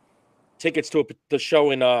tickets to the show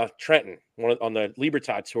in Trenton on the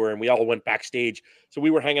Libertad tour, and we all went backstage. So we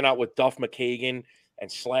were hanging out with Duff McKagan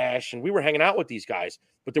and Slash, and we were hanging out with these guys.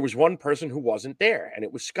 But there was one person who wasn't there, and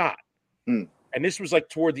it was Scott. And this was like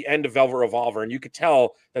toward the end of Velvet Revolver, and you could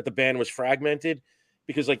tell that the band was fragmented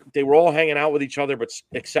because like they were all hanging out with each other, but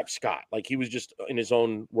except Scott, like he was just in his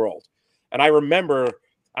own world. And I remember,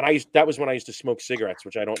 and that was when I used to smoke cigarettes,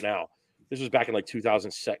 which I don't now. This was back in like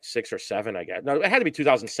 2006 or 7, I guess. No, it had to be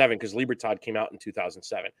 2007 because Libertad came out in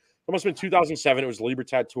 2007. It must have been 2007. It was the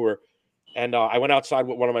Libertad tour, and I went outside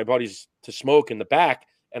with one of my buddies to smoke in the back,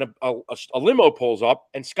 and a limo pulls up,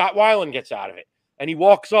 and Scott Weiland gets out of it, and he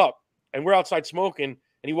walks up. And we're outside smoking, and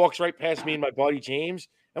he walks right past me and my buddy James,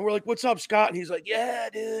 and we're like, "What's up, Scott?" And he's like, "Yeah,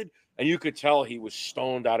 dude." And you could tell he was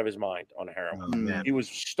stoned out of his mind on heroin. He was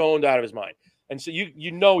stoned out of his mind, and so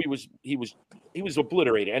you know he was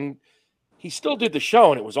obliterated, and he still did the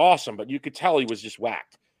show, and it was awesome. But you could tell he was just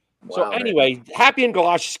whacked. Wow, so anyway, man. Happy in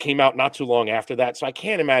Galoshes came out not too long after that, so I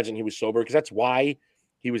can't imagine he was sober because that's why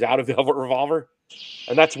he was out of Velvet Revolver,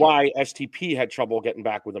 and that's why STP had trouble getting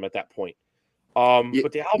back with him at that point.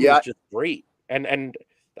 But the album is just great. And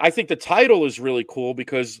I think the title is really cool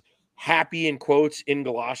because happy in quotes in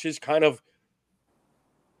galoshes kind of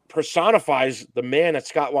personifies the man that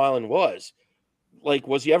Scott Weiland was. Like,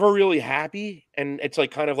 was he ever really happy? And it's like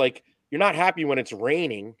kind of like you're not happy when it's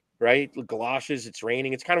raining, right? Galoshes, it's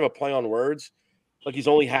raining. It's kind of a play on words. Like he's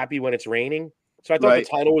only happy when it's raining. So I thought the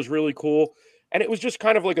title was really cool. And it was just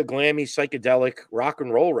kind of like a glammy, psychedelic rock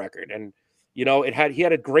and roll record. And you know, he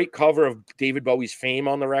had a great cover of David Bowie's Fame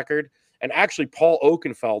on the record. And actually, Paul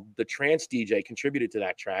Oakenfold, the trance DJ, contributed to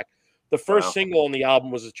that track. The first single on the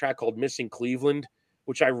album was a track called Missing Cleveland,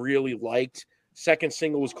 which I really liked. Second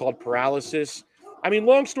single was called Paralysis. I mean,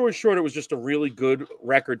 long story short, it was just a really good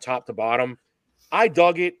record top to bottom. I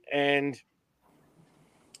dug it. And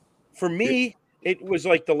for me, it was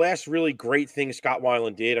like the last really great thing Scott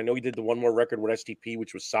Weiland did. I know he did the one more record with STP,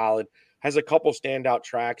 which was solid. Has a couple standout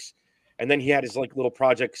tracks. And then he had his like little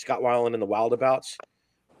project, Scott Weiland and the Wildabouts.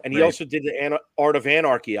 And he also did the Art of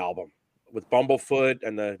Anarchy album with Bumblefoot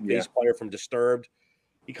and the bass player from Disturbed.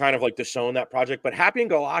 He kind of like disowned that project. But Happy in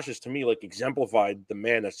Galoshes to me like exemplified the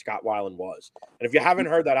man that Scott Weiland was. And if you haven't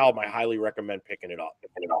heard that album, I highly recommend picking it up.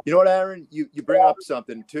 You know what, Aaron? You bring up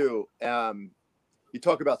something too. You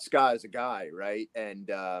talk about Scott as a guy, right?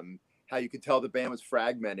 And how you could tell the band was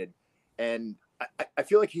fragmented. And I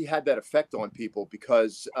feel like he had that effect on people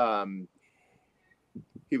because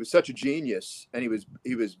he was such a genius, and he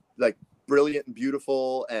was like brilliant and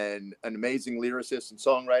beautiful and an amazing lyricist and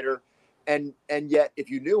songwriter. And yet, if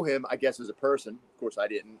you knew him, I guess as a person, of course I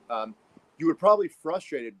didn't, you were probably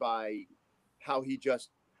frustrated by how he just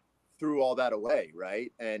threw all that away,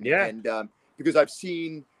 right? And Yeah. and because I've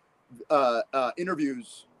seen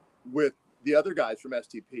interviews with the other guys from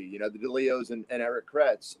STP, the DeLeos and Eric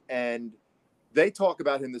Kretz, and they talk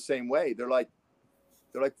about him the same way. They're like,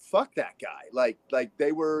 fuck that guy. Like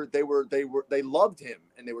they loved him,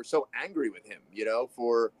 and they were so angry with him,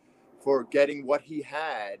 for getting what he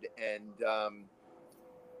had. And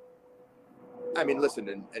I mean,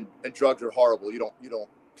 listen, and drugs are horrible. You don't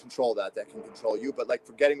control that can control you, but like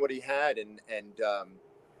for getting what he had and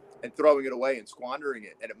throwing it away and squandering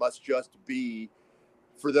it. And it must just be,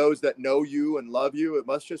 for those that know you and love you, it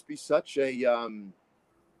must just be such a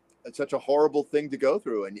horrible thing to go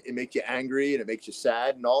through, and it makes you angry and it makes you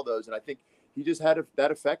sad and all those. And I think he just had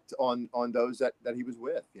that effect on those that he was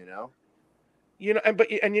with,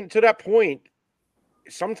 And to that point,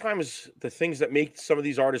 sometimes the things that make some of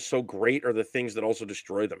these artists so great are the things that also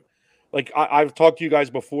destroy them. Like I've talked to you guys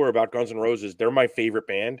before about Guns N' Roses. They're my favorite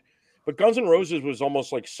band, but Guns N' Roses was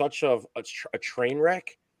almost like such a train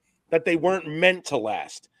wreck that they weren't meant to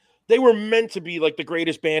last. They were meant to be like the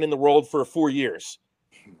greatest band in the world for 4 years.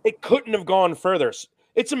 It couldn't have gone further.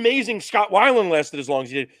 It's amazing Scott Weiland lasted as long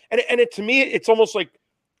as he did. And to me, it's almost like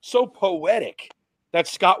so poetic that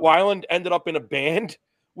Scott Weiland ended up in a band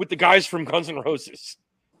with the guys from Guns N' Roses.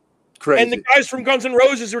 Crazy. And the guys from Guns N'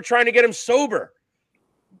 Roses were trying to get him sober.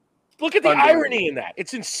 Look at the irony in that.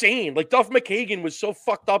 It's insane. Like Duff McKagan was so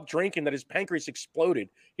fucked up drinking that his pancreas exploded.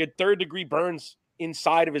 He had 3rd-degree burns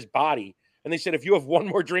inside of his body. And they said, if you have one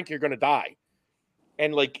more drink, you're going to die.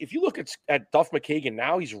 And like, if you look at Duff McKagan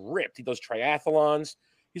now, he's ripped. He does triathlons.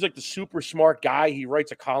 He's like the super smart guy. He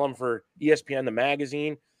writes a column for ESPN, the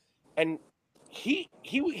magazine. And he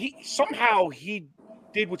somehow he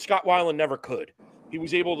did what Scott Weiland never could. He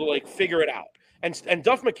was able to like figure it out. And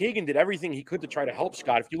Duff McKagan did everything he could to try to help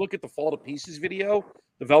Scott. If you look at the Fall to Pieces video,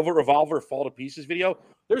 the Velvet Revolver Fall to Pieces video,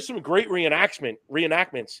 there's some great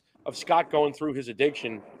reenactments of Scott going through his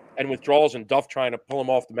addiction and withdrawals and Duff trying to pull him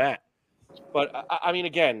off the mat. But I mean,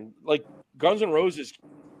 again, like Guns N' Roses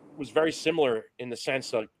was very similar in the sense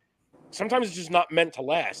that sometimes it's just not meant to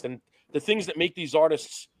last. And the things that make these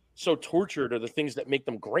artists so tortured are the things that make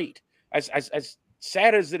them great. As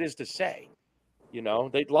sad as it is to say. A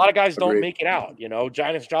lot of guys don't make it out.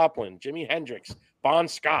 Janis Joplin, Jimi Hendrix, Bon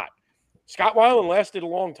Scott. Scott Weiland lasted a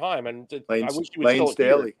long time, and I wish he was Lane still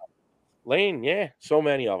Staley. here. Lane, yeah, so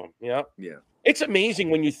many of them. Yeah. Yeah. It's amazing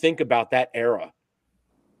when you think about that era,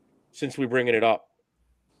 since we're bringing it up.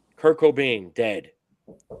 Kurt Cobain, dead.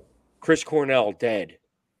 Chris Cornell, dead.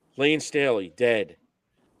 Lane Staley, dead.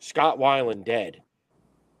 Scott Weiland, dead.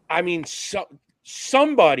 I mean,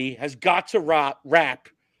 somebody has got to rap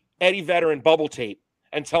Eddie Vedder in bubble tape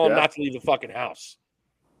and tell him not to leave the fucking house.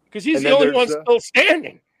 Because he's the only one still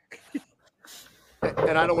standing.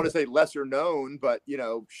 And I don't want to say lesser known, but,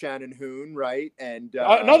 Shannon Hoon, right? And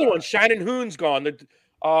another one, Shannon Hoon's gone.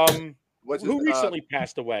 Who recently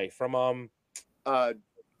passed away from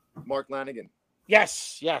Mark Lanigan.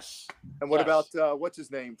 Yes. And what about what's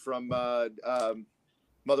his name from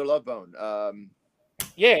Mother Love Bone?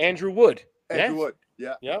 Andrew Wood. Andrew Wood.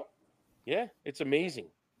 Yeah. Yeah. It's amazing.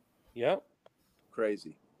 Yeah.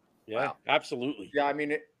 Crazy. Yeah, wow. Absolutely. Yeah, I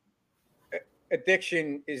mean,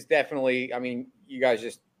 addiction is definitely, I mean, you guys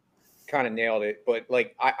just kind of nailed it. But,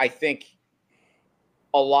 like, I think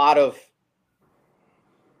a lot of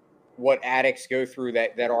what addicts go through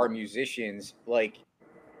that are musicians, like,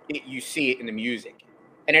 you see it in the music.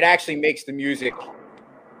 And it actually makes the music,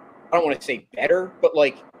 I don't want to say better, but,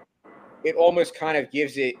 like, it almost kind of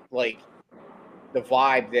gives it, like, the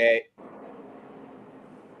vibe that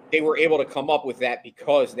they were able to come up with that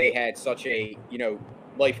because they had such a,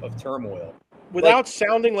 life of turmoil. Without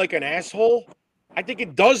sounding like an asshole, I think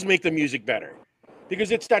it does make the music better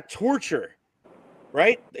because it's that torture,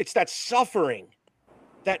 right? It's that suffering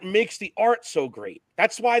that makes the art so great.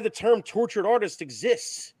 That's why the term tortured artist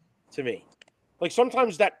exists to me. Like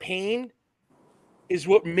sometimes that pain is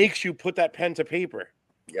what makes you put that pen to paper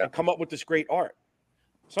and come up with this great art.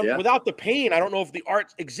 Without the pain, I don't know if the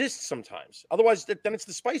art exists sometimes. Otherwise, then it's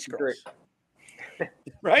the Spice Girls.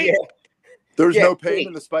 Right? Yeah. There's no pain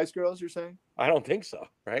in the Spice Girls, you're saying? I don't think so,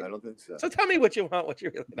 right? I don't think so. So tell me what you want, what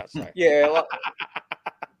you really not saying. Yeah.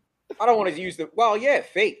 I don't want to use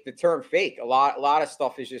fake, the term fake. A lot of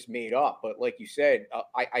stuff is just made up. But like you said,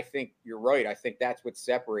 I think you're right. I think that's what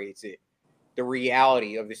separates it. The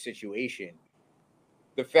reality of the situation.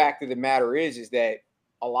 The fact of the matter is that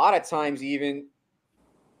a lot of times even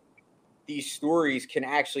these stories can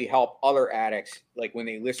actually help other addicts. Like when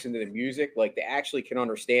they listen to the music, like they actually can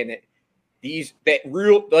understand that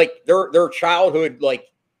their childhood like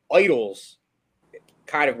idols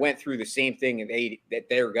kind of went through the same thing that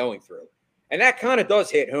they're going through. And that kind of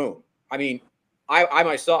does hit home. I mean, I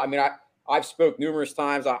myself, I mean, I've spoke numerous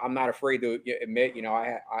times. I'm not afraid to admit, you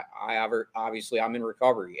know, obviously I'm in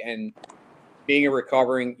recovery, and being a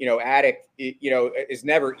recovering, you know, addict, you know, is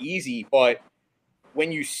never easy. But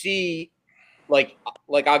when you see, like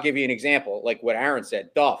I'll give you an example, like what Aaron said,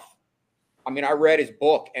 Duff. I mean, I read his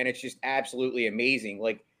book and it's just absolutely amazing.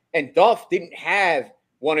 Like, and Duff didn't have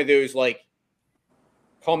one of those like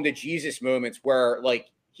come to Jesus moments where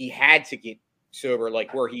like he had to get sober,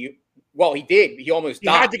 like where he did. He almost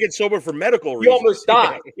died. He had to get sober for medical reasons. He almost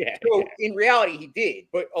died. Yeah. So in reality, he did.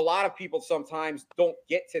 But a lot of people sometimes don't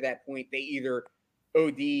get to that point. They either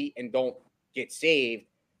OD and don't get saved,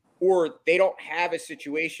 or they don't have a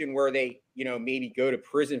situation where they, you know, maybe go to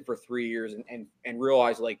prison for 3 years and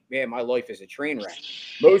realize like, man, my life is a train wreck.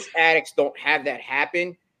 Most addicts don't have that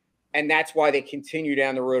happen. And that's why they continue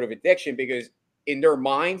down the road of addiction, because in their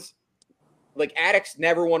minds, like addicts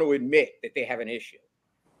never want to admit that they have an issue.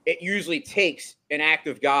 It usually takes an act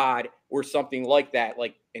of God or something like that.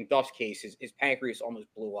 Like in Duff's case, his pancreas almost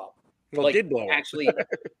blew up. Well, like, it did blow up. Actually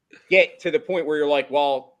get to the point where you're like,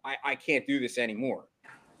 well, I can't do this anymore.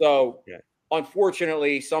 So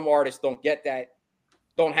unfortunately, some artists don't get that,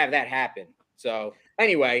 don't have that happen. So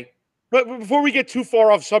anyway. But before we get too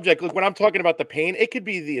far off subject, like when I'm talking about the pain, it could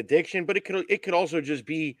be the addiction, but it could also just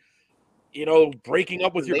be, you know, breaking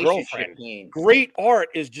up with your girlfriend. Pain. Great art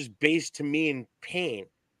is just based to me in pain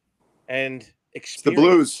and experience. It's the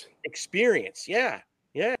blues. Experience, yeah.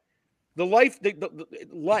 The life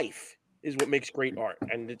life is what makes great art,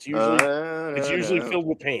 and it's usually filled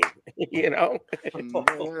with pain. You know.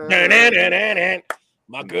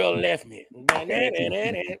 My girl left me.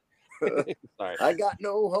 Sorry. I got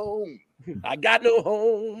no home. I got no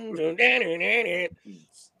home.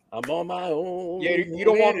 I'm on my own. Yeah, you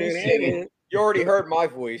don't want me singing. You already heard my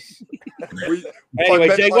voice.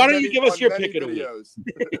 Anyway, Jay, why don't you give us your pick of the week?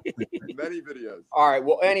 Many videos. All right.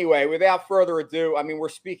 Well, anyway, without further ado, I mean, we're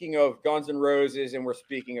speaking of Guns N' Roses and we're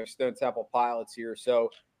speaking of Stone Temple Pilots here.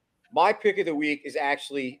 So my pick of the week is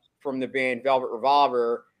actually from the band Velvet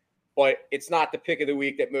Revolver, but it's not the pick of the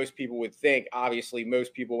week that most people would think. Obviously,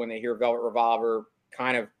 most people, when they hear Velvet Revolver,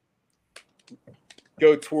 kind of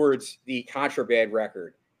go towards the Contraband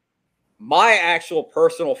record. My actual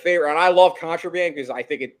personal favorite, and I love Contraband because I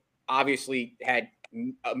think it obviously had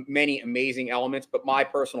many amazing elements, but my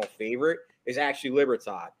personal favorite is actually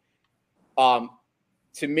Libertad.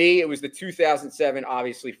 To me, it was the 2007,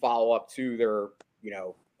 obviously, follow-up to their, you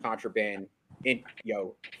know, Contraband,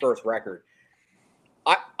 first record.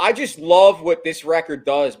 I just love what this record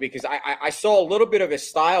does because I saw a little bit of a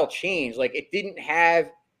style change. Like, it didn't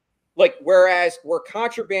have, like, where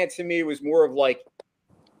Contraband to me was more of like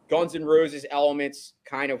Guns N' Roses elements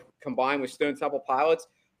kind of combined with Stone Temple Pilots,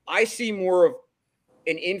 I see more of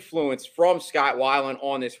an influence from Scott Weiland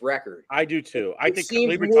on this record. I do too. I think it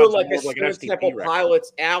seems more like a Stone Temple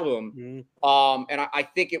Pilots album. Mm-hmm. And I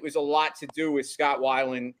think it was a lot to do with Scott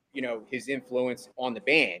Weiland, you know, his influence on the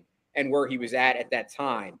band and where he was at that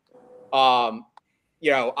time.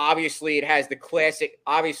 You know, obviously it has the classic,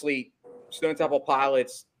 obviously Stone Temple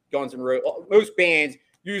Pilots, Guns N' Roses, most bands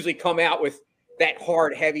usually come out with that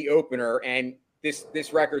hard, heavy opener, and this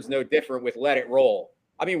record's no different with Let It Roll.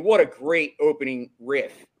 I mean, what a great opening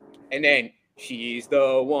riff. And then, she's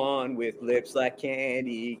the one with lips like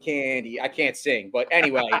candy. I can't sing, but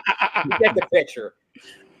anyway, you get the picture.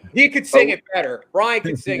 He could sing it better. Brian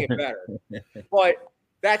could sing it better. But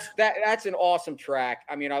that's an awesome track.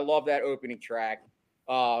 I mean, I love that opening track.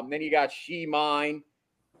 Then you got She Mine.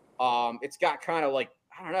 It's got kind of like,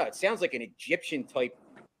 I don't know, it sounds like an Egyptian type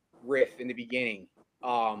riff in the beginning.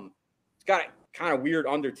 It's got kind of weird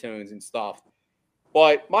undertones and stuff.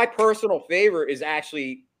 But my personal favorite is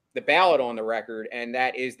actually the ballad on the record, and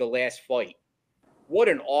that is The Last Fight. What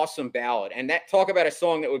an awesome ballad. And that, talk about a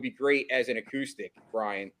song that would be great as an acoustic,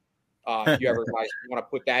 Brian. If you ever guys want to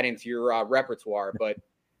put that into your repertoire. But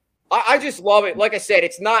I just love it. Like I said,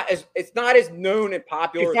 it's not as known and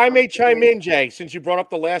popular. If I may chime in, Jay, since you brought up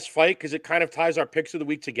The Last Fight, because it kind of ties our picks of the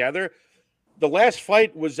week together. The Last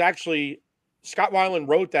Fight was actually, Scott Weiland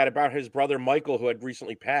wrote that about his brother Michael, who had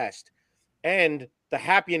recently passed. And the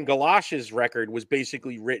Happy and Galoshes record was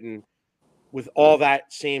basically written with all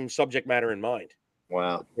that same subject matter in mind.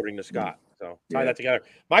 Wow. According to Scott. So tie that together.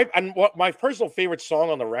 My personal favorite song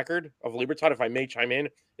on the record of Libertad, if I may chime in,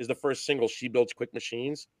 is the first single, She Builds Quick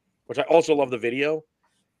Machines, which I also love the video.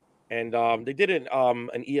 And they did an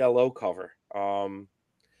ELO cover.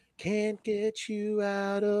 Can't get you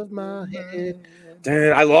out of my head.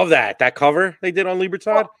 Dude, I love that cover they did on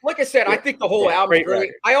Libertad. Well, like I said, I think the whole album's great great.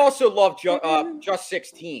 record. I also love Just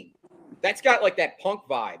 16. That's got like that punk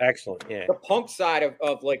vibe. Excellent, yeah. The punk side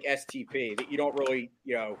of like STP that you don't really,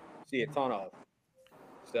 see a ton of.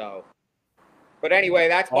 So, but anyway,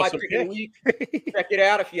 that's my Awesome pick of the week. Check it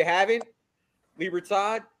out if you haven't.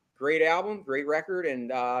 Libertad, great album, great record,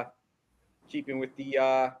 and keeping with the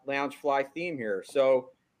Loungefly theme here.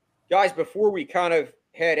 So, guys, before we kind of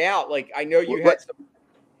head out, like I know you had some.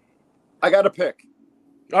 I got a pick.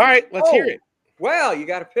 All right, let's hear it. Well, you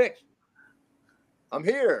got a pick. I'm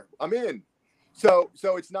here. I'm in. So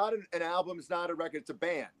it's not an album. It's not a record. It's a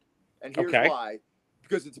band. And here's why.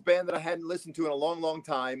 Because it's a band that I hadn't listened to in a long, long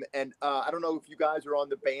time. And I don't know if you guys are on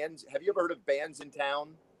the bands. Have you ever heard of Bands in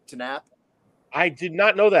Town, TNAP? I did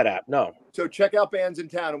not know that app. No. So check out Bands in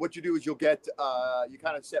Town. And what you do is you'll get, you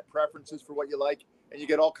kind of set preferences for what you like. And you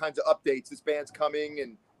get all kinds of updates. This band's coming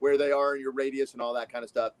and where they are in your radius and all that kind of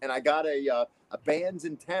stuff. And I got a Bands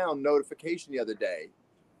in Town notification the other day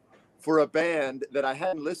for a band that I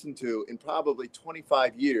hadn't listened to in probably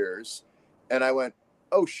 25 years. And I went,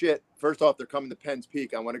 oh shit. First off, they're coming to Penn's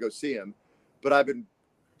Peak. I want to go see them. But I've been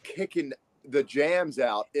kicking the jams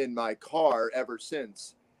out in my car ever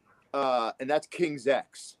since. And that's King's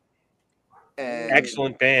X. And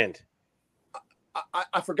excellent band.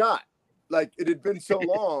 I forgot. Like, it had been so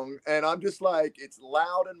long. And I'm just like, it's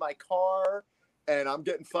loud in my car. And I'm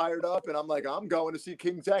getting fired up. And I'm like, I'm going to see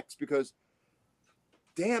King's X because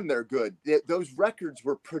damn, they're good. Those records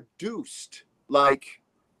were produced like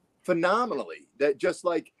phenomenally. That just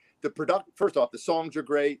like the product. First off, the songs are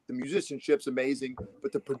great. The musicianship's amazing,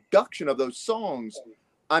 but the production of those songs,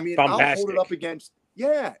 I mean, fantastic. I'll hold it up against.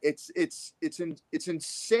 Yeah, it's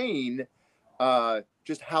insane.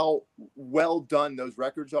 Just how well done those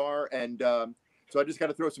records are, and so I just got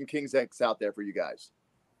to throw some King's X out there for you guys.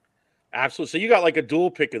 Absolutely. So you got like a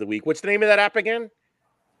dual pick of the week. What's the name of that app again?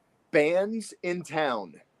 Bands in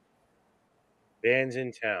Town. Bands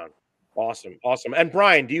in Town. Awesome. And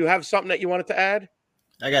Brian, do you have something that you wanted to add?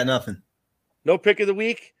 I got nothing. No pick of the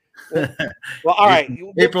week? Well, all right.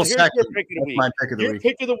 April 2nd. Your pick of the week. My pick of the week.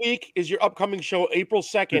 Pick of the week is your upcoming show, April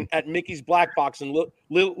 2nd at Mickey's Black Box in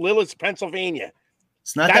Lillis, Pennsylvania.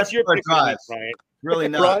 It's not That's that your far pick drive. of the week, Brian. Really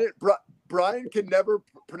not. Brian can never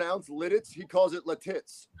pronounce Lidditz. He calls it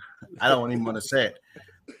Latits. I don't even want to say it.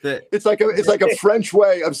 It's like a French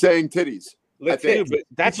way of saying titties. Dude, but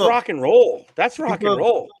that's rock and roll. That's rock and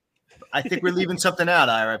roll. I think we're leaving something out,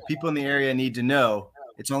 Ira. People in the area need to know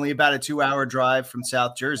it's only about a 2-hour drive from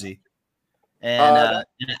South Jersey and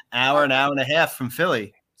an hour and a half from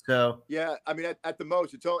Philly. So yeah, I mean, at the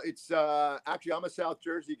most, it's actually, I'm a South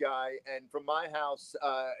Jersey guy, and from my house,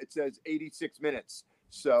 it says 86 minutes.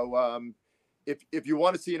 So if you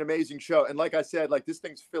want to see an amazing show, and like I said, like this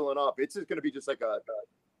thing's filling up, it's just going to be just like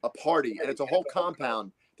a party, and it's a whole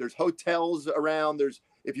compound. There's hotels around.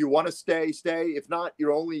 If you want to stay. If not,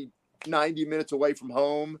 you're only 90 minutes away from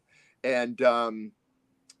home, and you're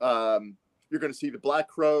going to see the Black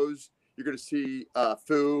Crowes. You're going to see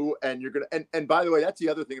Foo, and you're going to and by the way, that's the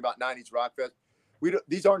other thing about 90s Rock Fest.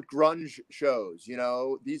 These aren't grunge shows, you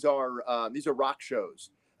know. These are rock shows.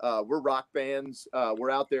 We're rock bands. We're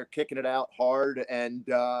out there kicking it out hard, and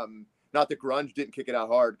not that grunge didn't kick it out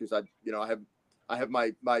hard, because I have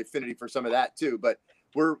my affinity for some of that too. But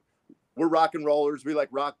we're rock and rollers. We like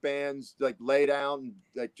rock bands, like lay down,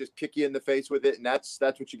 like just kick you in the face with it, and that's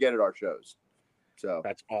what you get at our shows. So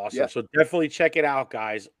that's awesome. Yeah. So definitely check it out,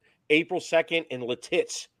 guys. April 2nd in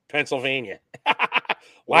Latits, Pennsylvania.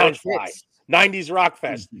 Loungefly, 90s Rock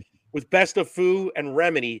Fest with Best of Foo and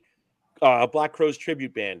Remedy, Black Crowes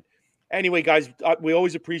tribute band. Anyway, guys, we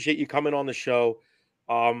always appreciate you coming on the show.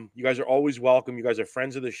 You guys are always welcome. You guys are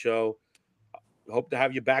friends of the show. Hope to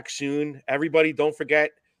have you back soon. Everybody, don't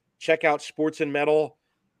forget, check out Sports and Metal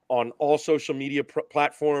on all social media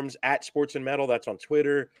platforms at Sports and Metal. That's on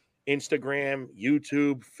Twitter, Instagram,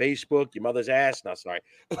 YouTube, Facebook, your mother's ass. No, sorry.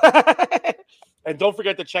 And don't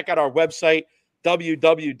forget to check out our website,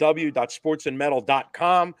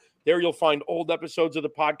 www.sportsandmetal.com. There you'll find old episodes of the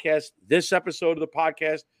podcast, this episode of the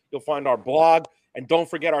podcast. You'll find our blog. And don't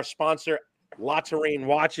forget our sponsor, La Terrain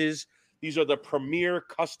Watches. These are the premier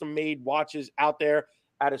custom-made watches out there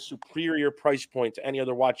at a superior price point to any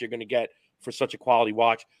other watch you're going to get for such a quality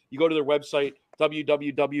watch. You go to their website,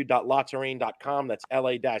 www.laterrain.com. That's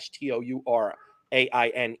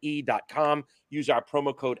LA-TOURAINE.com. Use our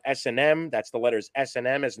promo code SNM. That's the letters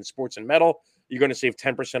SNM as in Sports and Metal. You're going to save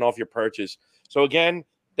 10% off your purchase. So again,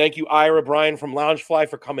 thank you, Ira Brian from Loungefly,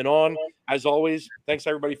 for coming on. As always, thanks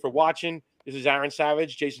everybody for watching. This is Aaron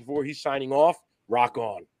Savage, Jason Voorhees signing off. Rock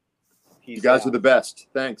on. Peace You guys out. are the best.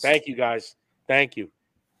 Thanks. Thank you, guys. Thank you.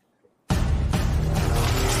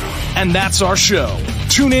 And that's our show.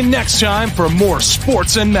 Tune in next time for more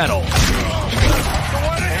Sports and Metal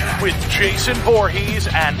with Jason Voorhees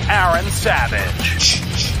and Aaron Savage.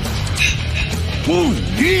 Ooh,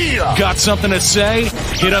 yeah! Got something to say?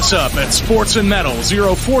 Hit us up at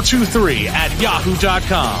sportsandmetal0423 at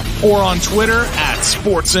yahoo.com or on Twitter at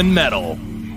sportsandmetal.